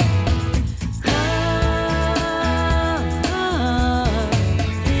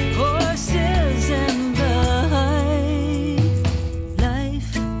 Horses and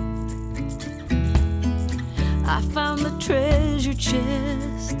life. I found the treasure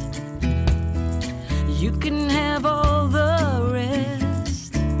chest. You can have all the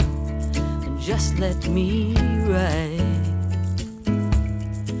rest. Just let me ride.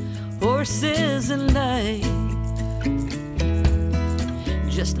 Horses and life,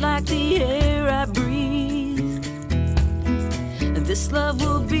 just like the air I breathe. And this love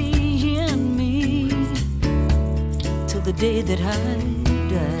will be in me till the day that I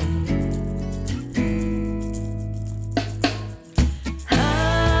die.